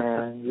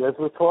 And as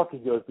we're talking,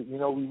 he goes, but,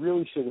 we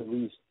really should at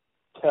least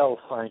tell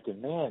Frank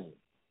and Manny.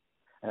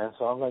 And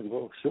so I'm like,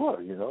 well,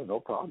 sure, no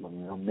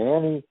problem.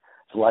 Manny's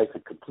life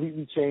had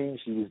completely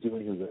changed. He was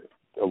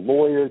a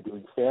lawyer,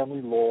 doing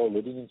family law,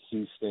 living in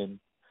Houston.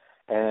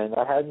 And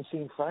I hadn't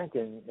seen Frank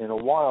in a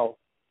while.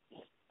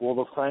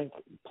 Although Frank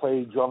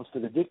played drums for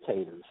the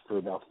Dictators for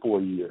about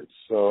 4 years.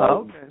 So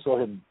okay. I saw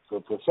him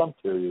for some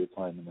period of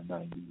time in the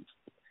 90s.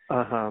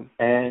 Uh-huh.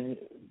 And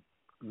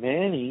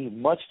Manny,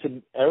 much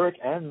to Eric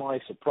and my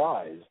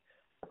surprise,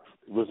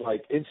 was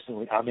like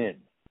instantly, I'm in.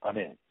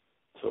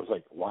 So it was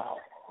like, wow,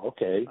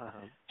 okay.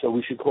 Uh-huh. So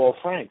we should call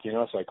Frank,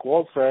 So I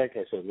called Frank.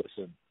 I said,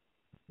 listen,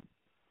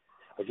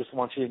 I just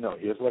want you to know,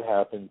 here's what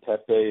happened.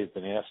 Pepe has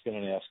been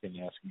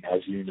asking,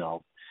 as you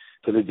know,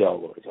 for the Del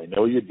Lords. I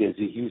know you're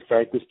busy.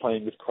 Frank was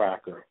playing with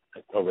Cracker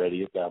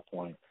already at that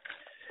point.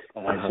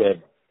 And I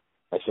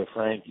said,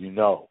 Frank,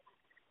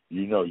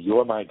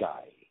 you're my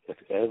guy. If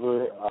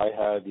ever I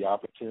had the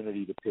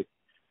opportunity to pick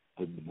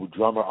the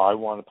drummer I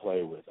want to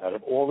play with, out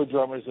of all the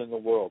drummers in the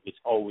world, it's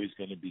always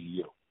going to be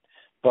you.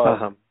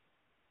 But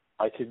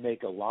I can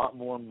make a lot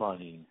more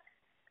money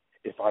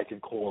if I can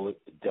call it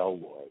the Del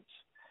Lords,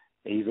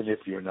 even if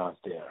you're not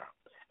there.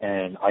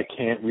 And I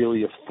can't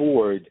really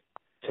afford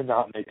to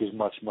not make as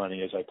much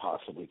money as I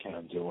possibly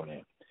can doing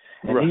it.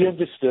 And he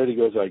understood. He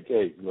goes like,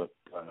 hey, look,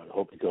 I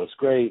hope it goes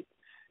great.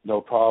 No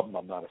problem.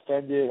 I'm not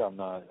offended. I'm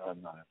not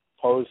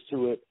opposed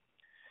to it.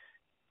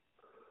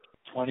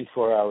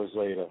 24 hours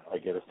later, I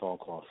get a phone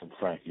call from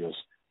Frank. He goes,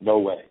 no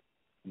way.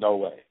 No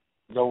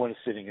one is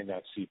sitting in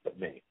that seat but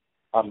me.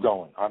 I'm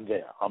going. I'm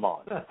there. I'm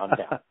on. I'm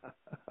down.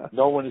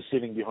 No one is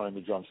sitting behind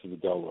the drums for the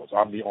Del Lords.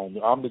 I'm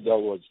the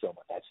Del Lords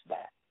drummer. That's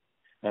that.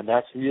 And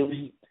that's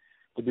really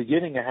the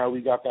beginning of how we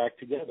got back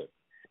together.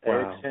 Wow.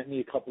 Eric sent me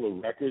a couple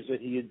of records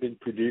that he had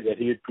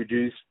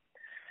produced,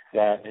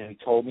 and he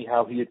told me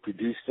how he had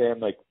produced them,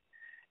 like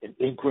in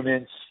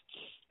increments,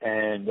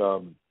 and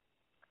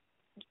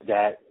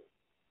that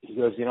he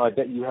goes, I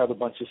bet you have a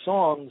bunch of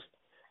songs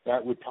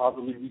that would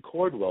probably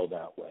record well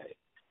that way.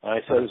 And I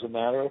said, as a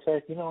matter of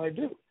fact, I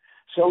do.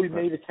 So we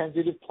made a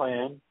tentative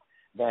plan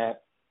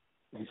that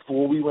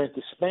before we went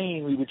to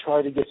Spain, we would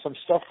try to get some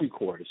stuff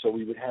recorded so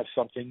we would have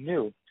something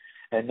new.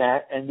 And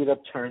that ended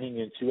up turning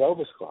into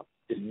Elvis Club.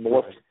 It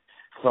morphed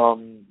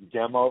from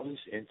demos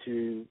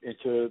into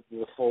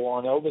the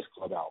full-on Elvis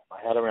Club album.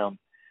 I had around,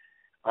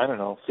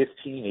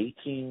 15,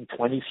 18,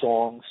 20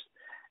 songs,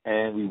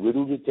 and we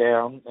whittled it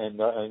down, and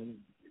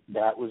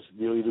that was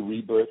really the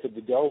rebirth of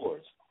the Del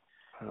Lords.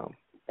 Wow.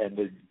 And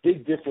the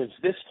big difference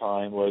this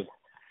time was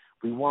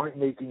we weren't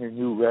making a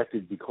new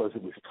record because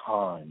it was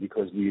time,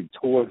 because we had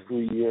toured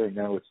for a year, and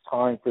now it's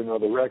time for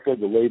another record.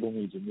 The label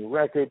needs a new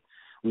record.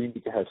 We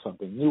need to have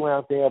something new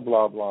out there,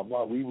 blah, blah,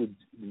 blah. We were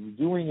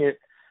doing it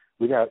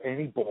without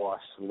any boss,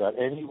 without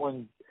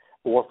anyone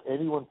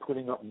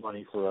putting up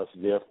money for us,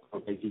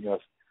 therefore making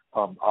us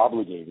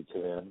obligated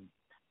to them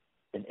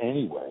in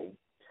any way.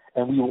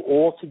 And we were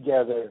all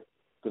together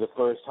for the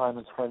first time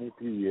in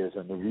 23 years,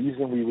 and the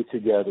reason we were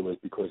together was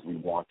because we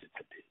wanted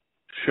to be.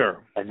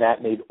 Sure. And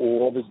that made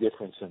all the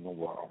difference in the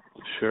world.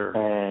 Sure.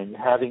 And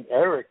having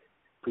Eric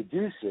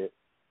produce it,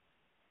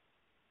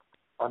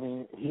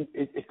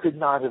 it could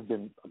not have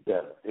been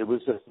better. It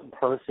was just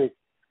perfect.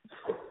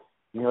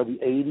 The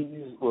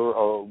 80s were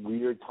a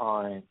weird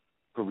time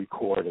for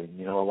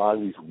recording. A lot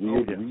of these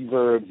weird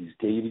reverbs, these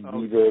gated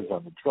reverbs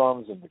on the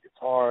drums and the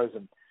guitars.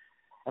 And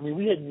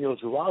we had Neil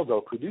Giraldo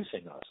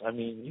producing us.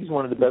 He's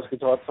one of the best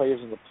guitar players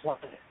on the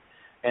planet.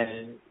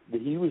 And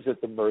he was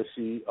at the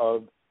mercy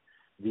of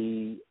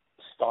the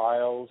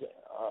styles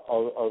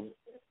of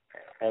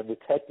and the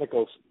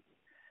technical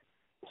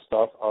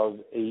stuff of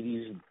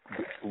 80s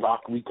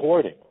rock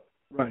recording.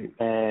 Right.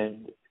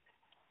 And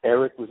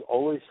Eric was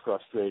always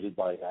frustrated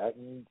by that.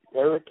 And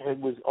Eric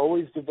was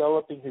always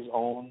developing his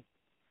own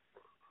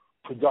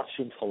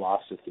production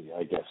philosophy,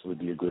 I guess would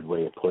be a good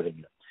way of putting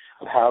it,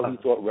 of how he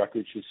thought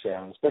records should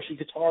sound, especially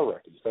guitar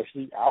records,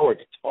 especially our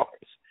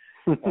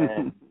guitars.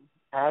 And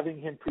having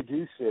him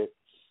produce it,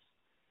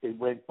 it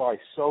went by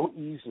so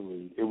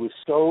easily. It was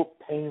so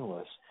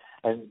painless.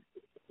 And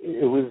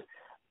it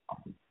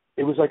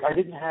was like I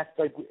didn't have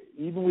to,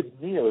 even with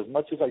Neil, as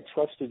much as I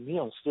trusted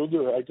Neil and still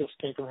do it, I just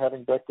came from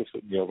having breakfast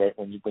with Neil right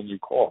when you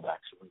called,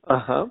 actually.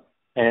 Uh-huh.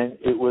 And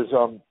it was,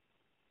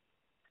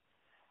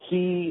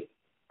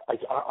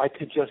 I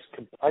could just,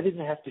 I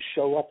didn't have to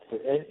show up for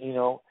any,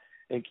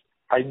 and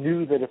I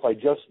knew that if I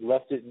just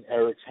left it in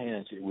Eric's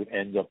hands, it would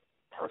end up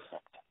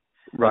perfect.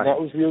 Right. And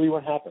that was really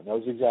what happened. That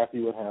was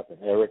exactly what happened.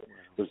 Eric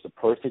was the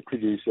perfect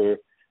producer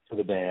for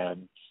the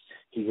band.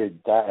 He had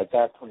at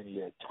that point he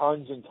had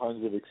tons and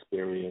tons of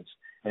experience,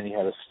 and he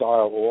had a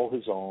style all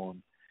his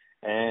own,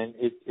 and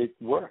it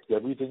worked.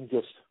 Everything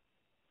just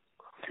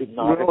could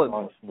not have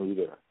gone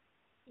smoother.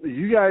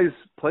 You guys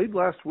played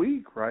last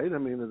week, right?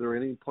 Are there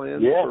any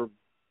plans? Yeah,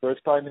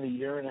 first time in a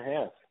year and a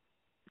half.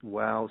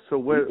 Wow. So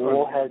what are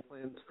the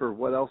plans for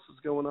what else is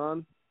going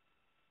on?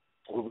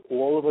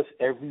 All of us,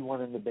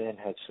 everyone in the band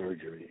had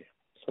surgery.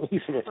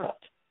 Believe it or not.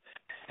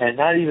 And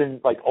not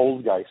even like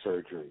old guy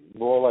surgery,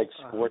 more like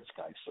sports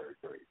guy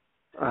surgery.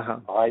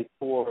 I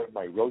tore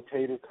my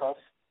rotator cuff,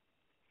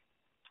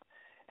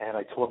 and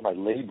I tore my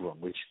labrum,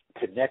 which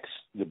connects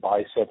the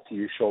bicep to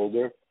your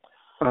shoulder.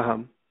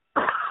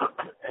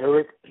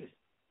 Eric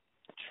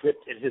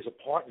slipped in his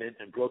apartment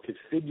and broke his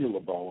fibula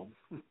bone,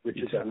 which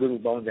is that little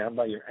bone down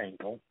by your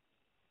ankle.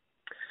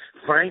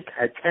 Frank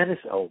had tennis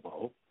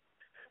elbow,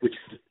 which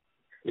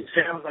it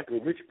sounds like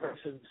a rich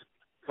person's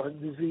fun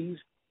disease.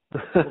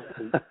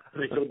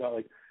 They talk about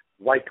like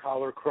white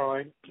collar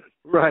crime.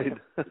 Right.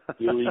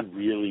 Really,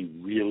 really,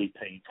 really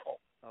painful.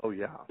 Oh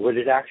yeah. What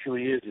it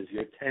actually is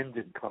your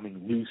tendon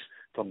coming loose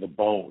from the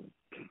bone.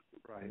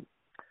 Right.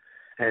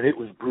 And it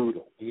was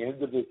brutal. The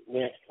end of the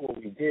last tour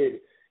we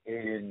did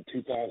in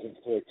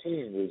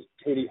 2014 was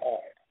pretty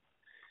hard.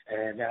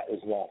 And that was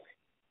why.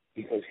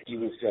 Because he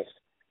was just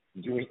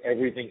doing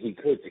everything he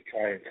could to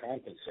try and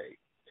compensate.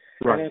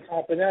 Right. And on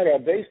top of that, our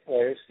bass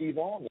player, Steve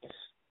Almus,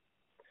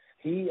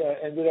 he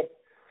ended up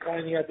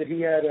finding out that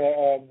he had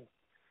a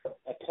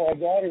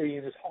clogged artery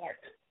in his heart.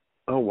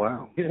 Oh,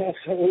 wow. So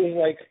it was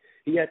like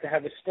he had to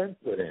have a stent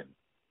put in.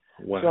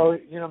 Wow. So,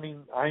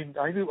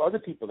 I knew other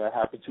people that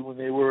happened to when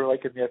they were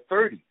like in their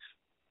 30s.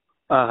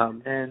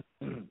 And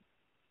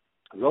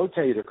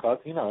rotator cuff,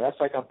 that's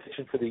like I'm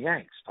pitching for the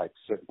Yanks type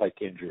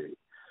injury.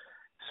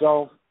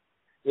 So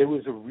it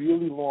was a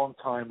really long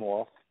time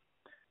off,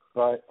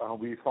 but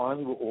we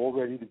finally were all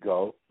ready to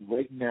go.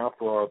 Waiting now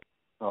for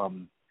our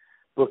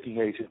booking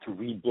agent to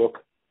rebook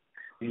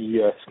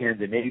the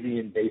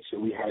Scandinavian dates that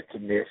we had to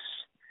miss,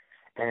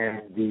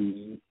 and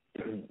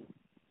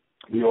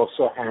we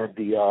also had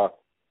the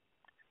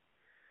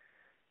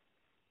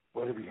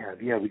what did we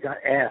have? Yeah, we got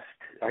asked.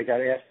 I got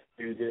asked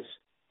to do this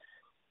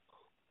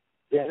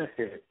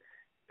benefit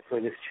for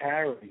this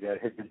charity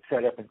that had been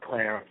set up in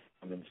Clarence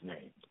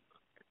name.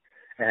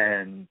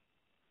 And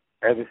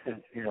ever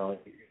since,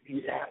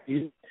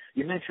 you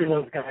mentioned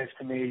those guys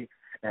to me,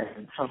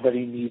 and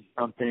somebody needs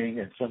something,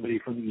 and somebody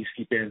from the East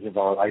Keep Bands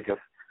involved, I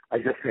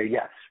just say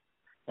yes.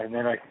 And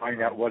then I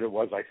find out what it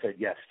was I said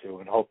yes to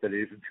and hope that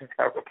it isn't too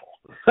terrible,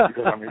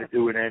 because I'm going to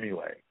do it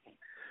anyway.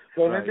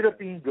 So it ended up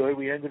being good.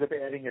 We ended up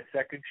adding a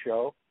second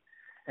show,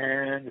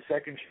 and the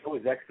second show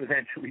was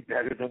exponentially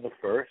better than the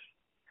first,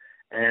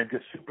 and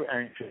just super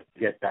anxious to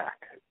get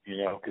back,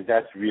 because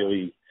that's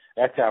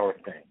our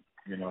thing.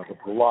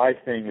 The live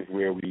thing is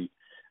where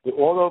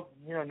although,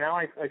 now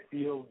I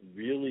feel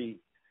really,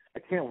 I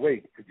can't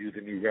wait to do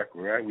the new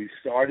record, right? We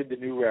started the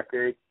new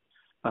record,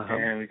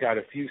 and we got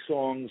a few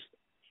songs,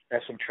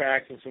 some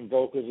tracks and some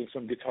vocals and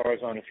some guitars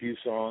on a few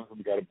songs, and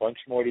we got a bunch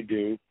more to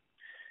do.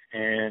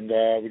 And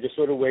we're just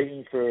sort of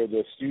waiting for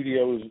the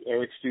studios,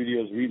 Eric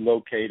Studios,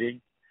 relocating,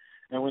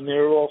 and when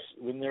they're all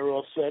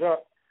set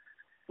up,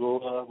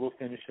 we'll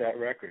finish that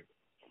record.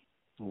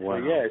 Wow.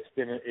 So yeah,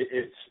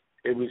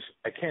 it was.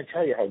 I can't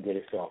tell you how good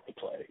it felt to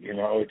play.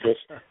 It just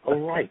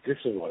this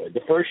is what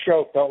the first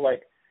show felt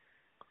like,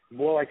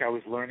 more like I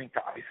was learning to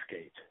ice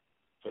skate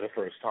for the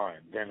first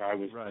time than I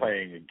was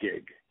playing a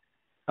gig.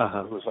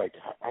 It was like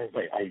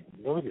I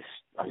know this.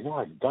 I know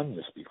I've done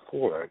this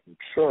before. I'm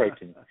sure I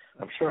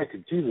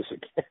can do this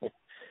again.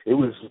 It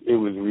was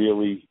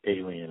really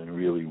alien and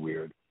really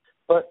weird,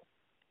 but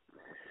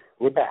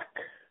we're back.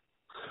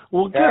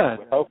 Well, good.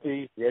 We're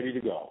healthy, ready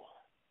to go.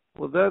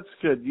 Well, that's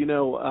good.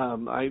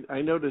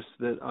 I noticed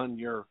that on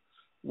your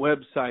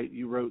website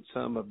you wrote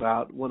some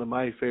about one of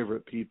my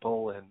favorite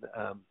people and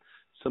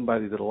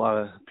somebody that a lot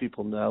of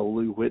people know,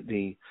 Lou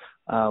Whitney,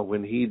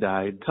 when he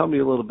died. Tell me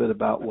a little bit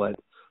about what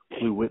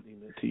Lou Whitney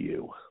meant to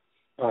you.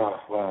 Oh,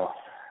 wow.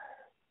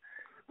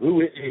 Lou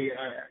Whitney,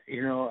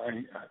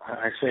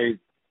 I say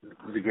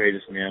the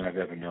greatest man I've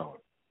ever known.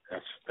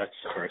 That's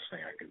the first thing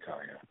I can tell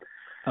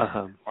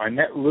you. I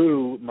met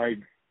Lou, my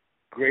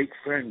great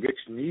friend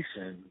Rich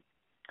Neeson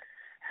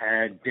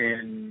had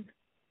been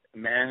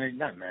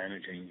not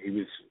managing, he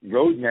was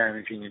road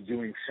managing and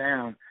doing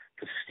sound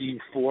for Steve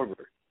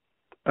Forbert.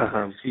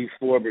 Steve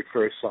Forbert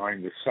first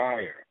signed with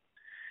Sire.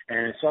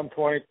 And at some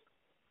point,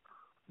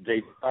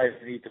 they decided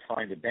they need to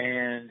find a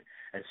band,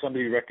 and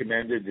somebody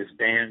recommended this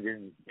band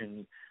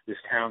in this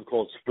town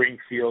called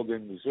Springfield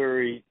in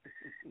Missouri,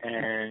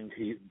 and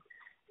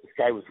this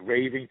guy was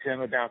raving to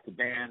him about the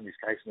band. These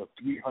guys know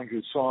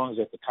 300 songs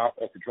at the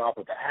drop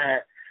of a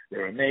hat.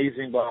 They're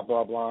amazing, blah,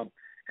 blah, blah.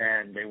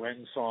 And they went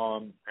and saw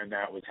him, and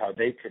that was how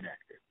they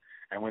connected.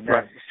 And when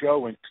that show,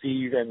 when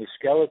Steve and the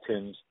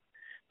Skeletons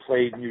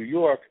played New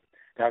York,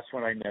 that's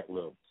when I met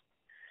Lou.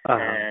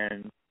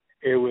 And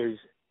it was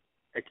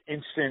like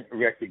instant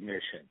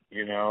recognition,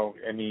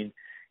 I mean,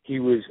 he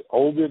was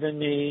older than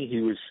me. He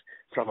was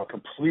from a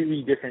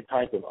completely different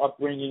type of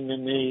upbringing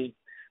than me,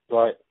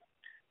 but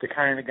the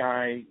kind of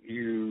guy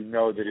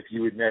that if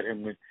you had met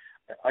him,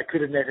 I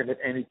could have met him at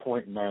any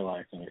point in my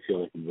life, and I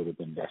feel like we would have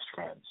been best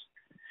friends.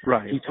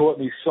 Right. He taught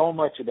me so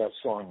much about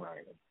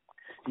songwriting.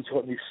 He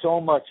taught me so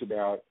much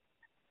about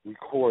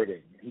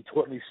recording. He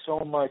taught me so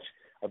much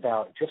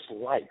about just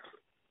life.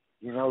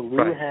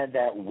 Lou had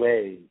that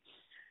way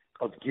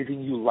of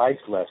giving you life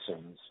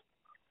lessons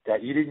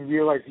that you didn't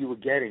realize you were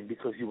getting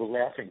because you were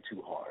laughing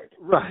too hard.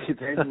 Right.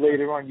 And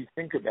later on you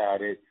think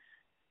about it,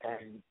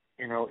 and,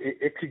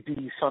 it could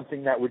be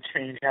something that would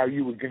change how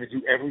you were going to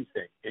do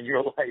everything in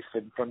your life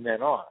and from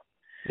then on.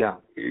 Yeah.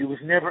 It was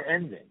never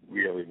ending,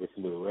 really, with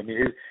Lou. I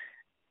mean,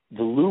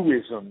 the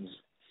Louisms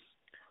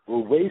were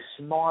way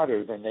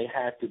smarter than they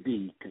had to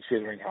be,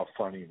 considering how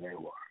funny they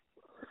were.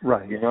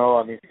 Right. You know,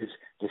 I mean, it's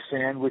the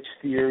sandwich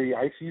theory.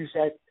 I use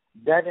that.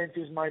 That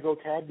enters my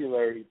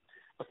vocabulary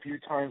a few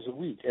times a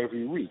week,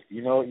 every week.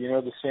 You know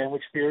the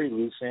sandwich theory,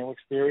 Lou's sandwich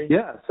theory?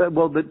 Yeah. So,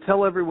 well, but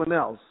tell everyone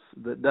else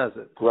that does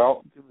it.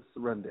 Well, give us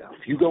the rundown.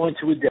 If you go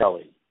into a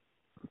deli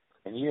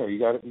and you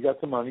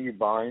got the money, you're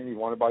buying, you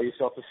want to buy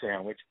yourself a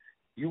sandwich,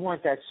 you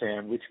want that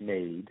sandwich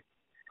made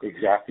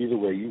exactly the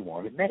way you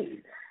want it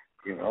made.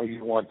 You know,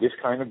 you want this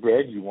kind of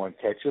bread, you want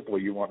ketchup, or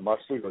you want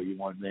mustard, or you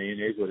want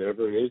mayonnaise,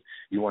 whatever it is.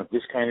 You want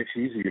this kind of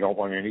cheese, or you don't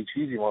want any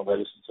cheese. You want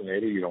lettuce and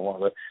tomato. You don't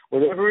want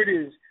whatever it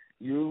is.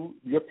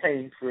 You're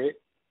paying for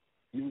it.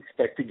 You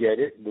expect to get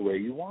it the way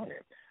you want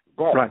it.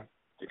 But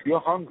if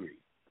you're hungry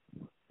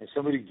and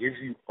somebody gives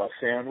you a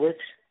sandwich,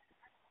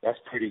 that's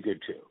pretty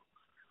good too.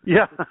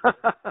 Yeah.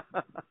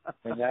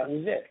 And that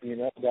was it. You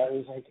know, that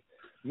was like,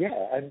 yeah.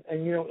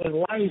 And you know, in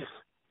life,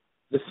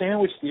 the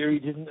sandwich theory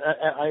didn't.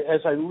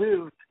 As I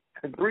lived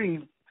and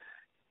breathed,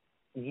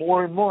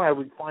 more and more I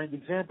would find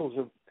examples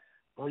of,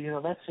 well, you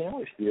know, that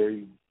sandwich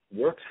theory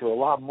works for a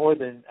lot more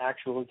than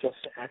actually just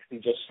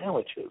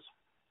sandwiches.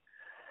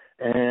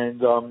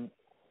 And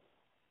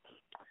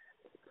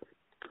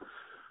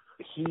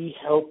he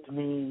helped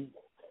me.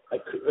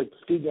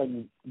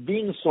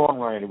 Being a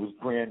songwriter was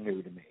brand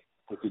new to me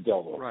with the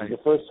Delaware. Right. The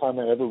first time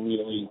I ever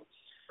really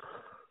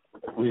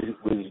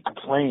was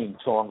playing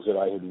songs that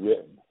I had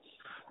written.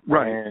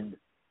 Right. And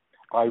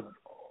I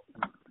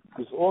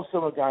was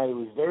also a guy that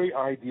was very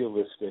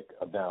idealistic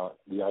about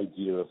the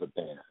idea of a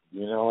band.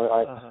 You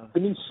know, to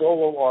me,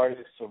 solo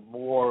artists are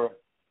more,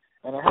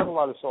 and I have a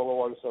lot of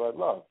solo artists that I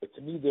love, but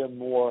to me, they're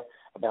more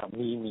about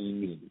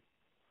me.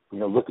 You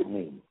know, look at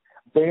me.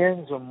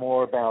 Bands are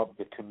more about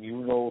the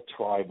communal,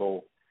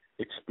 tribal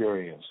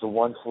experience, the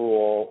one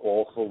for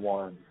all for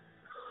one,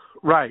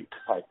 right,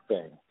 type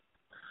thing,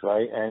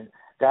 right? And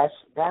that's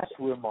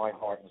where my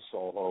heart and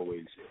soul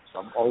always is.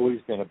 I've always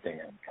been a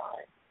band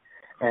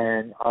guy,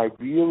 and I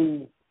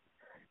really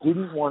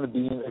didn't want to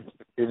be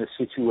in a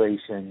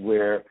situation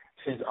where,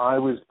 since I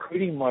was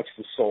pretty much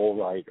the sole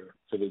writer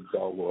for the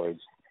Del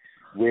Lords,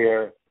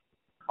 where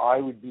I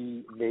would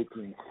be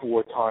making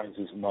 4 times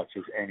as much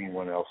as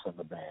anyone else in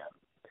the band.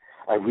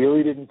 I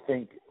really didn't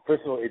think,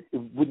 first of all, it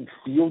wouldn't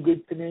feel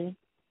good to me.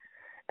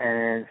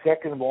 And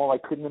second of all, I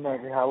couldn't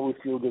imagine how it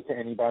would feel good to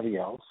anybody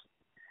else.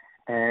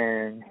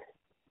 And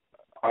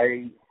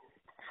I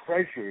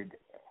treasured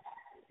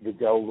the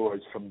Del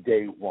Lords from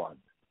day one.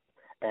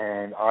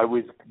 And I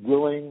was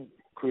willing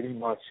pretty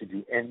much to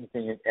do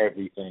anything and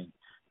everything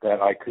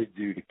that I could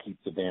do to keep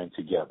the band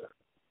together.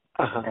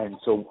 And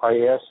so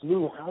I asked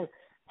Lou,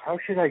 how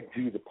should I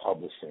do the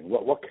publishing?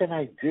 What can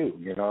I do,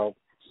 you know?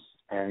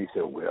 And he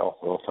said, well,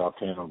 top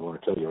 10, I'm going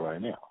to tell you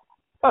right now.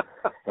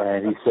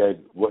 And he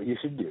said, what you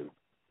should do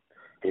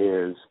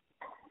is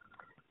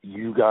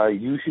you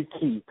should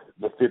keep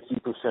the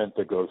 50%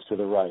 that goes to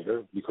the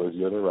writer, because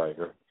you're the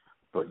writer,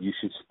 but you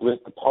should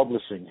split the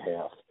publishing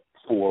half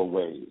 4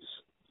 ways.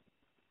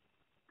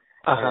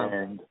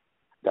 And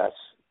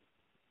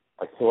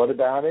I thought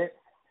about it,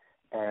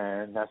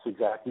 and that's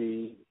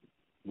exactly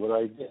what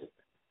I did.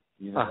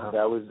 You know,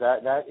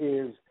 that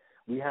is,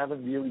 we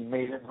haven't really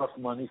made enough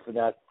money for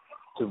that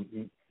to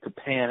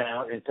pan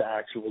out into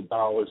actual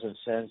dollars and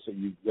cents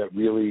that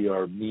really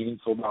are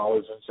meaningful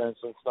dollars and cents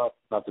and stuff.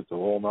 Not that they're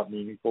all not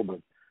meaningful,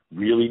 but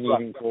really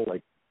meaningful.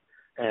 Like,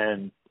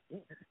 and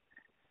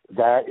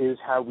that is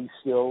how we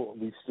still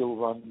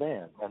run the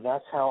band, and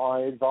that's how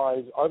I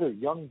advise other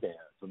young bands.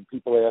 When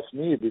people ask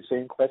me the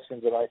same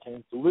questions that I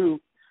came to Lou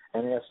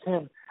and asked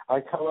him,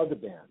 I tell other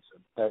bands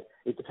that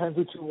it depends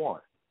what you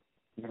want.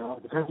 You know,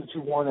 it depends what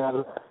you want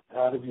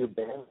out of your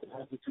band. It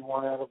depends what you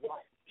want out of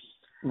life.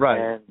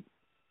 Right. And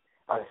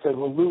I said,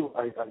 well, Lou,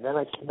 and then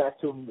I came back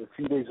to him a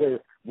few days later.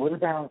 What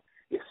about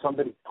if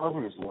somebody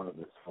covers one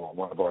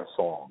of our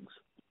songs?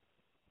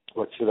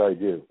 What should I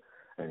do?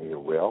 And he said,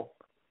 well,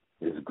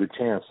 there's a good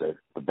chance that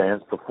the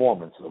band's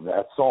performance of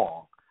that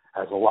song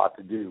has a lot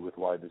to do with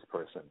why this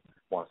person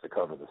wants to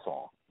cover the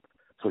song.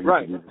 So you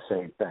can do the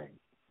same thing.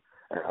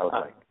 And I was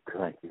like,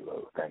 thank you,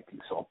 Lou. Thank you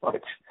so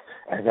much.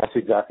 And that's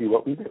exactly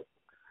what we do.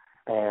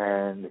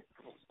 And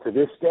to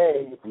this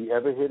day, if we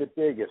ever hit it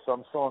big, if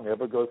some song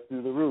ever goes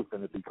through the roof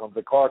and it becomes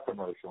a car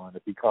commercial and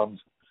it becomes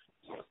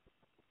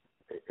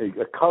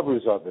a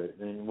covers of it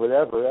and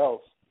whatever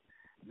else,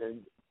 then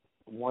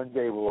one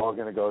day we're all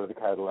going to go to the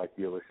Cadillac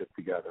dealership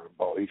together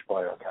and each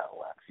buy our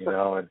Cadillacs, you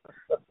know, and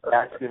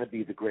that's going to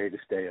be the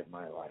greatest day of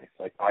my life.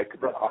 Like I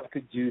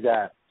could do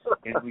that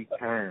in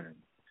return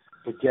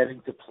for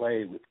getting to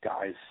play with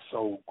guys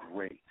so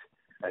great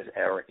as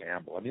Eric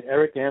Ambel. I mean,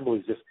 Eric Ambel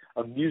is just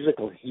a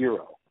musical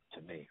hero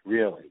to me,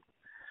 really.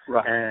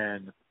 Right.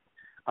 And,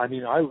 I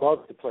mean, I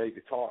love to play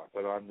guitar,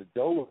 but on the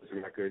Dolos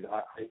record,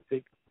 I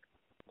think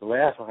the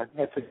last one, I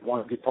think I took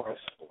one guitar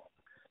solo.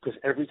 Because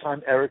every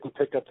time Eric would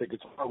pick up the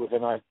guitar with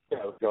an idea,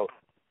 I would go,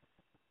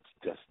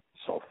 it's just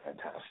so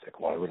fantastic.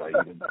 Why would I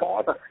even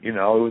bother? You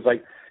know, it was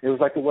like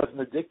it wasn't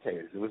the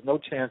Dictators. There was no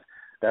chance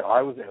that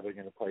I was ever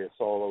going to play a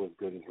solo as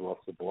good as Ross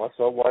the Boss.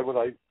 So why would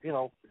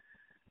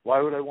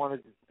I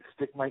want to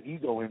stick my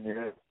ego in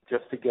there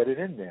just to get it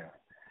in there?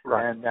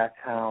 Right. And that's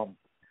how.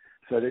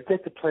 So they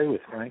get to play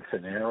with Frank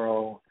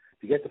Sinero.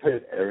 They get to play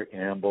with Eric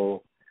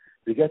Ambel.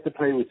 They get to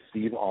play with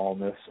Steve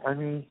Alness. I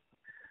mean,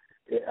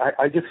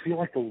 I just feel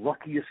like the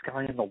luckiest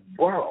guy in the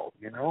world,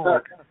 you know?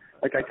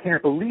 Like I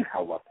can't believe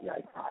how lucky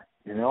I got,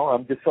 you know?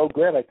 I'm just so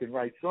glad I can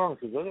write songs,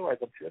 because otherwise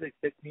I'm sure they'd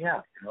kick me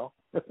out, you know?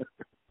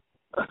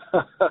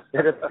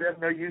 They'd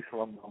have no use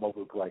for a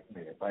mook like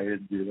me if I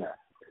didn't do that.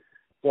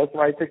 So that's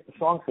why I take the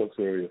song so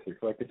seriously,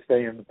 so I could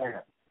stay in the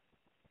band.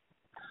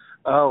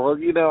 Oh, well,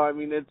 you know, I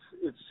mean,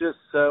 it's just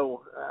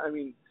so, I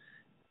mean,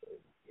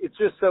 it's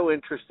just so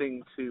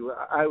interesting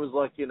I was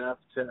lucky enough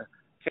to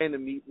kind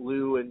of meet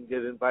Lou and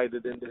get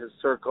invited into his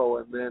circle.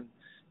 And then,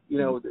 you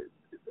know,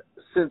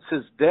 since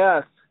his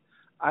death,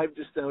 I've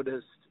just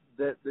noticed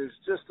that there's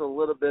just a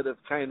little bit of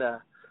kind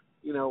of,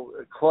 you know,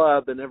 a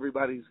club, and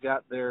everybody's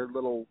got their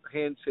little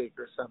handshake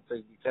or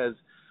something, because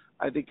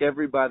I think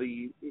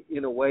everybody,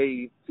 in a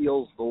way,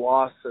 feels the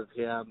loss of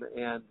him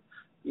and,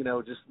 you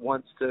know, just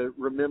wants to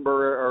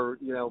remember or,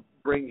 you know,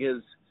 bring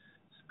his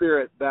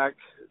spirit back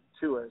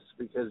to us,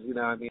 because, you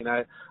know, I mean,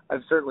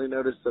 I've certainly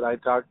noticed that I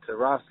talk to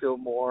Roscoe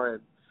more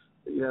and,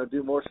 you know,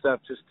 do more stuff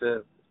just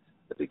to,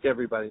 I think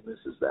everybody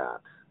misses that.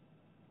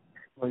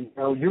 Well, you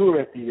know, you were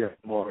at the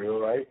memorial,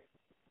 right?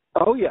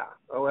 Oh, yeah.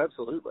 Oh,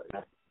 absolutely.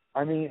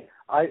 I mean,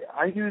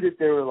 I knew that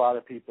there were a lot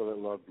of people that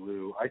loved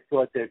Lou. I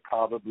thought there'd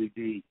probably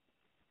be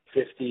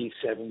 50,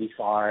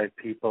 75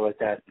 people at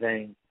that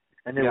thing,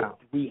 and there were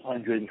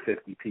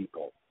 350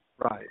 people.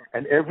 Right.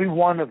 And every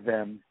one of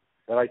them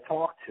that I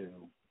talked to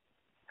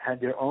had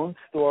their own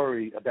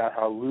story about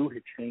how Lou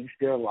had changed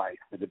their life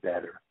for the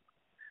better.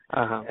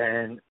 Uh-huh.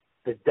 And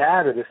the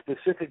data, the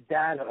specific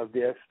data of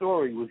their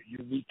story was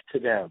unique to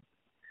them.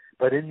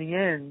 But in the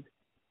end,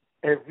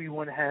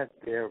 everyone had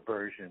their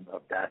version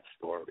of that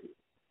story.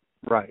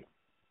 Right.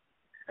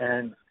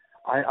 And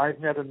I've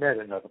never met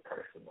another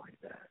person like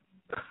that.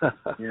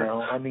 You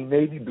know, I mean,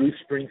 maybe Bruce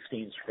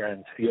Springsteen's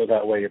friends feel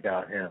that way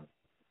about him.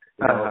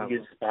 You know, he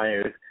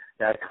inspires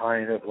that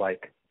kind of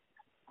like,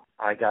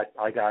 I got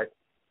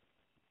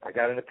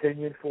an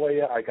opinion for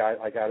you. I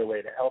got a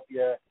way to help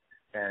you,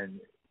 and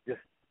just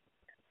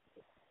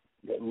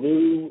that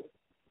Lou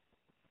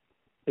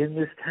in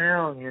this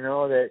town, you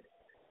know, that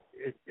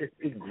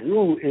it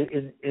grew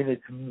in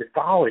its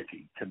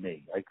mythology to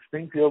me. Like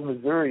Springfield,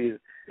 Missouri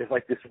is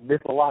like this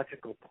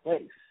mythological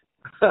place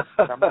that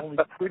I'm only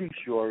pretty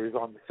sure is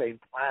on the same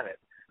planet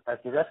as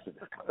the rest of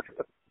the country,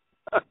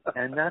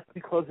 and that's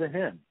because of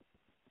him.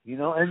 You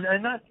know, and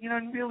not, you know,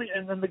 and really,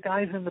 and then the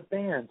guys in the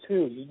band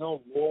too. You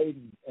know, Lloyd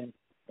and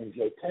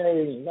Joe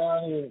Perry and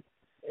Ronnie,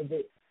 and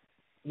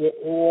they're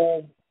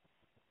all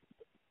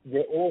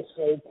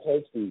so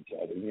close to each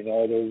other. You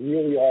know, they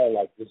really are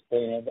like this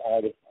band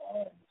out of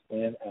time, this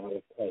band out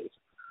of place,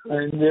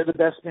 and they're the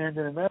best band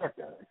in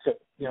America.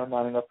 Except, you know,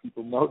 not enough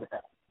people know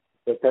that,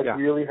 but that's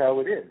really how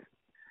it is.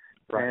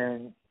 Right.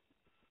 And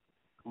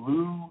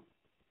Lou,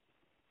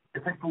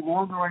 it's like the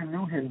longer I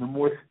knew him, the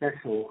more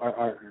special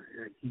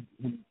he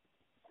became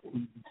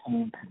to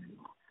me,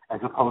 as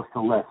opposed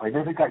to less. I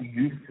never got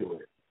used to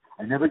it.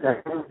 I never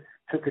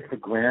took it for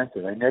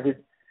granted. I never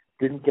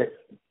didn't get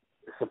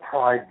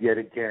surprised yet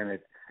again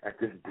at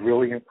this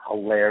brilliant,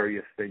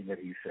 hilarious thing that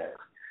he said.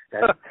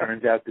 That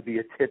turns out to be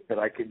a tip that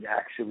I can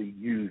actually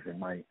use in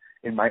my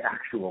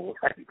actual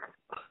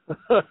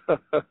life.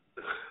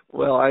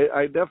 Well,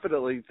 I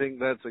definitely think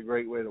that's a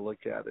great way to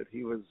look at it.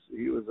 He was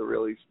a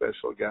really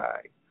special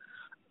guy.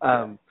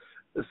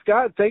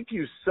 Scott, thank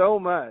you so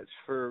much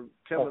for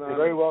coming on. You're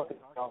very welcome.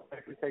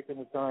 Thanks for taking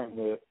the time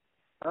to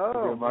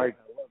hear my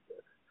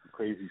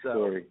crazy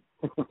story.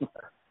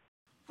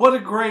 What a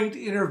great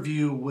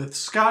interview with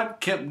Scott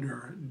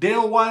Kempner,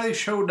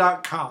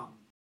 DaleWileyShow.com.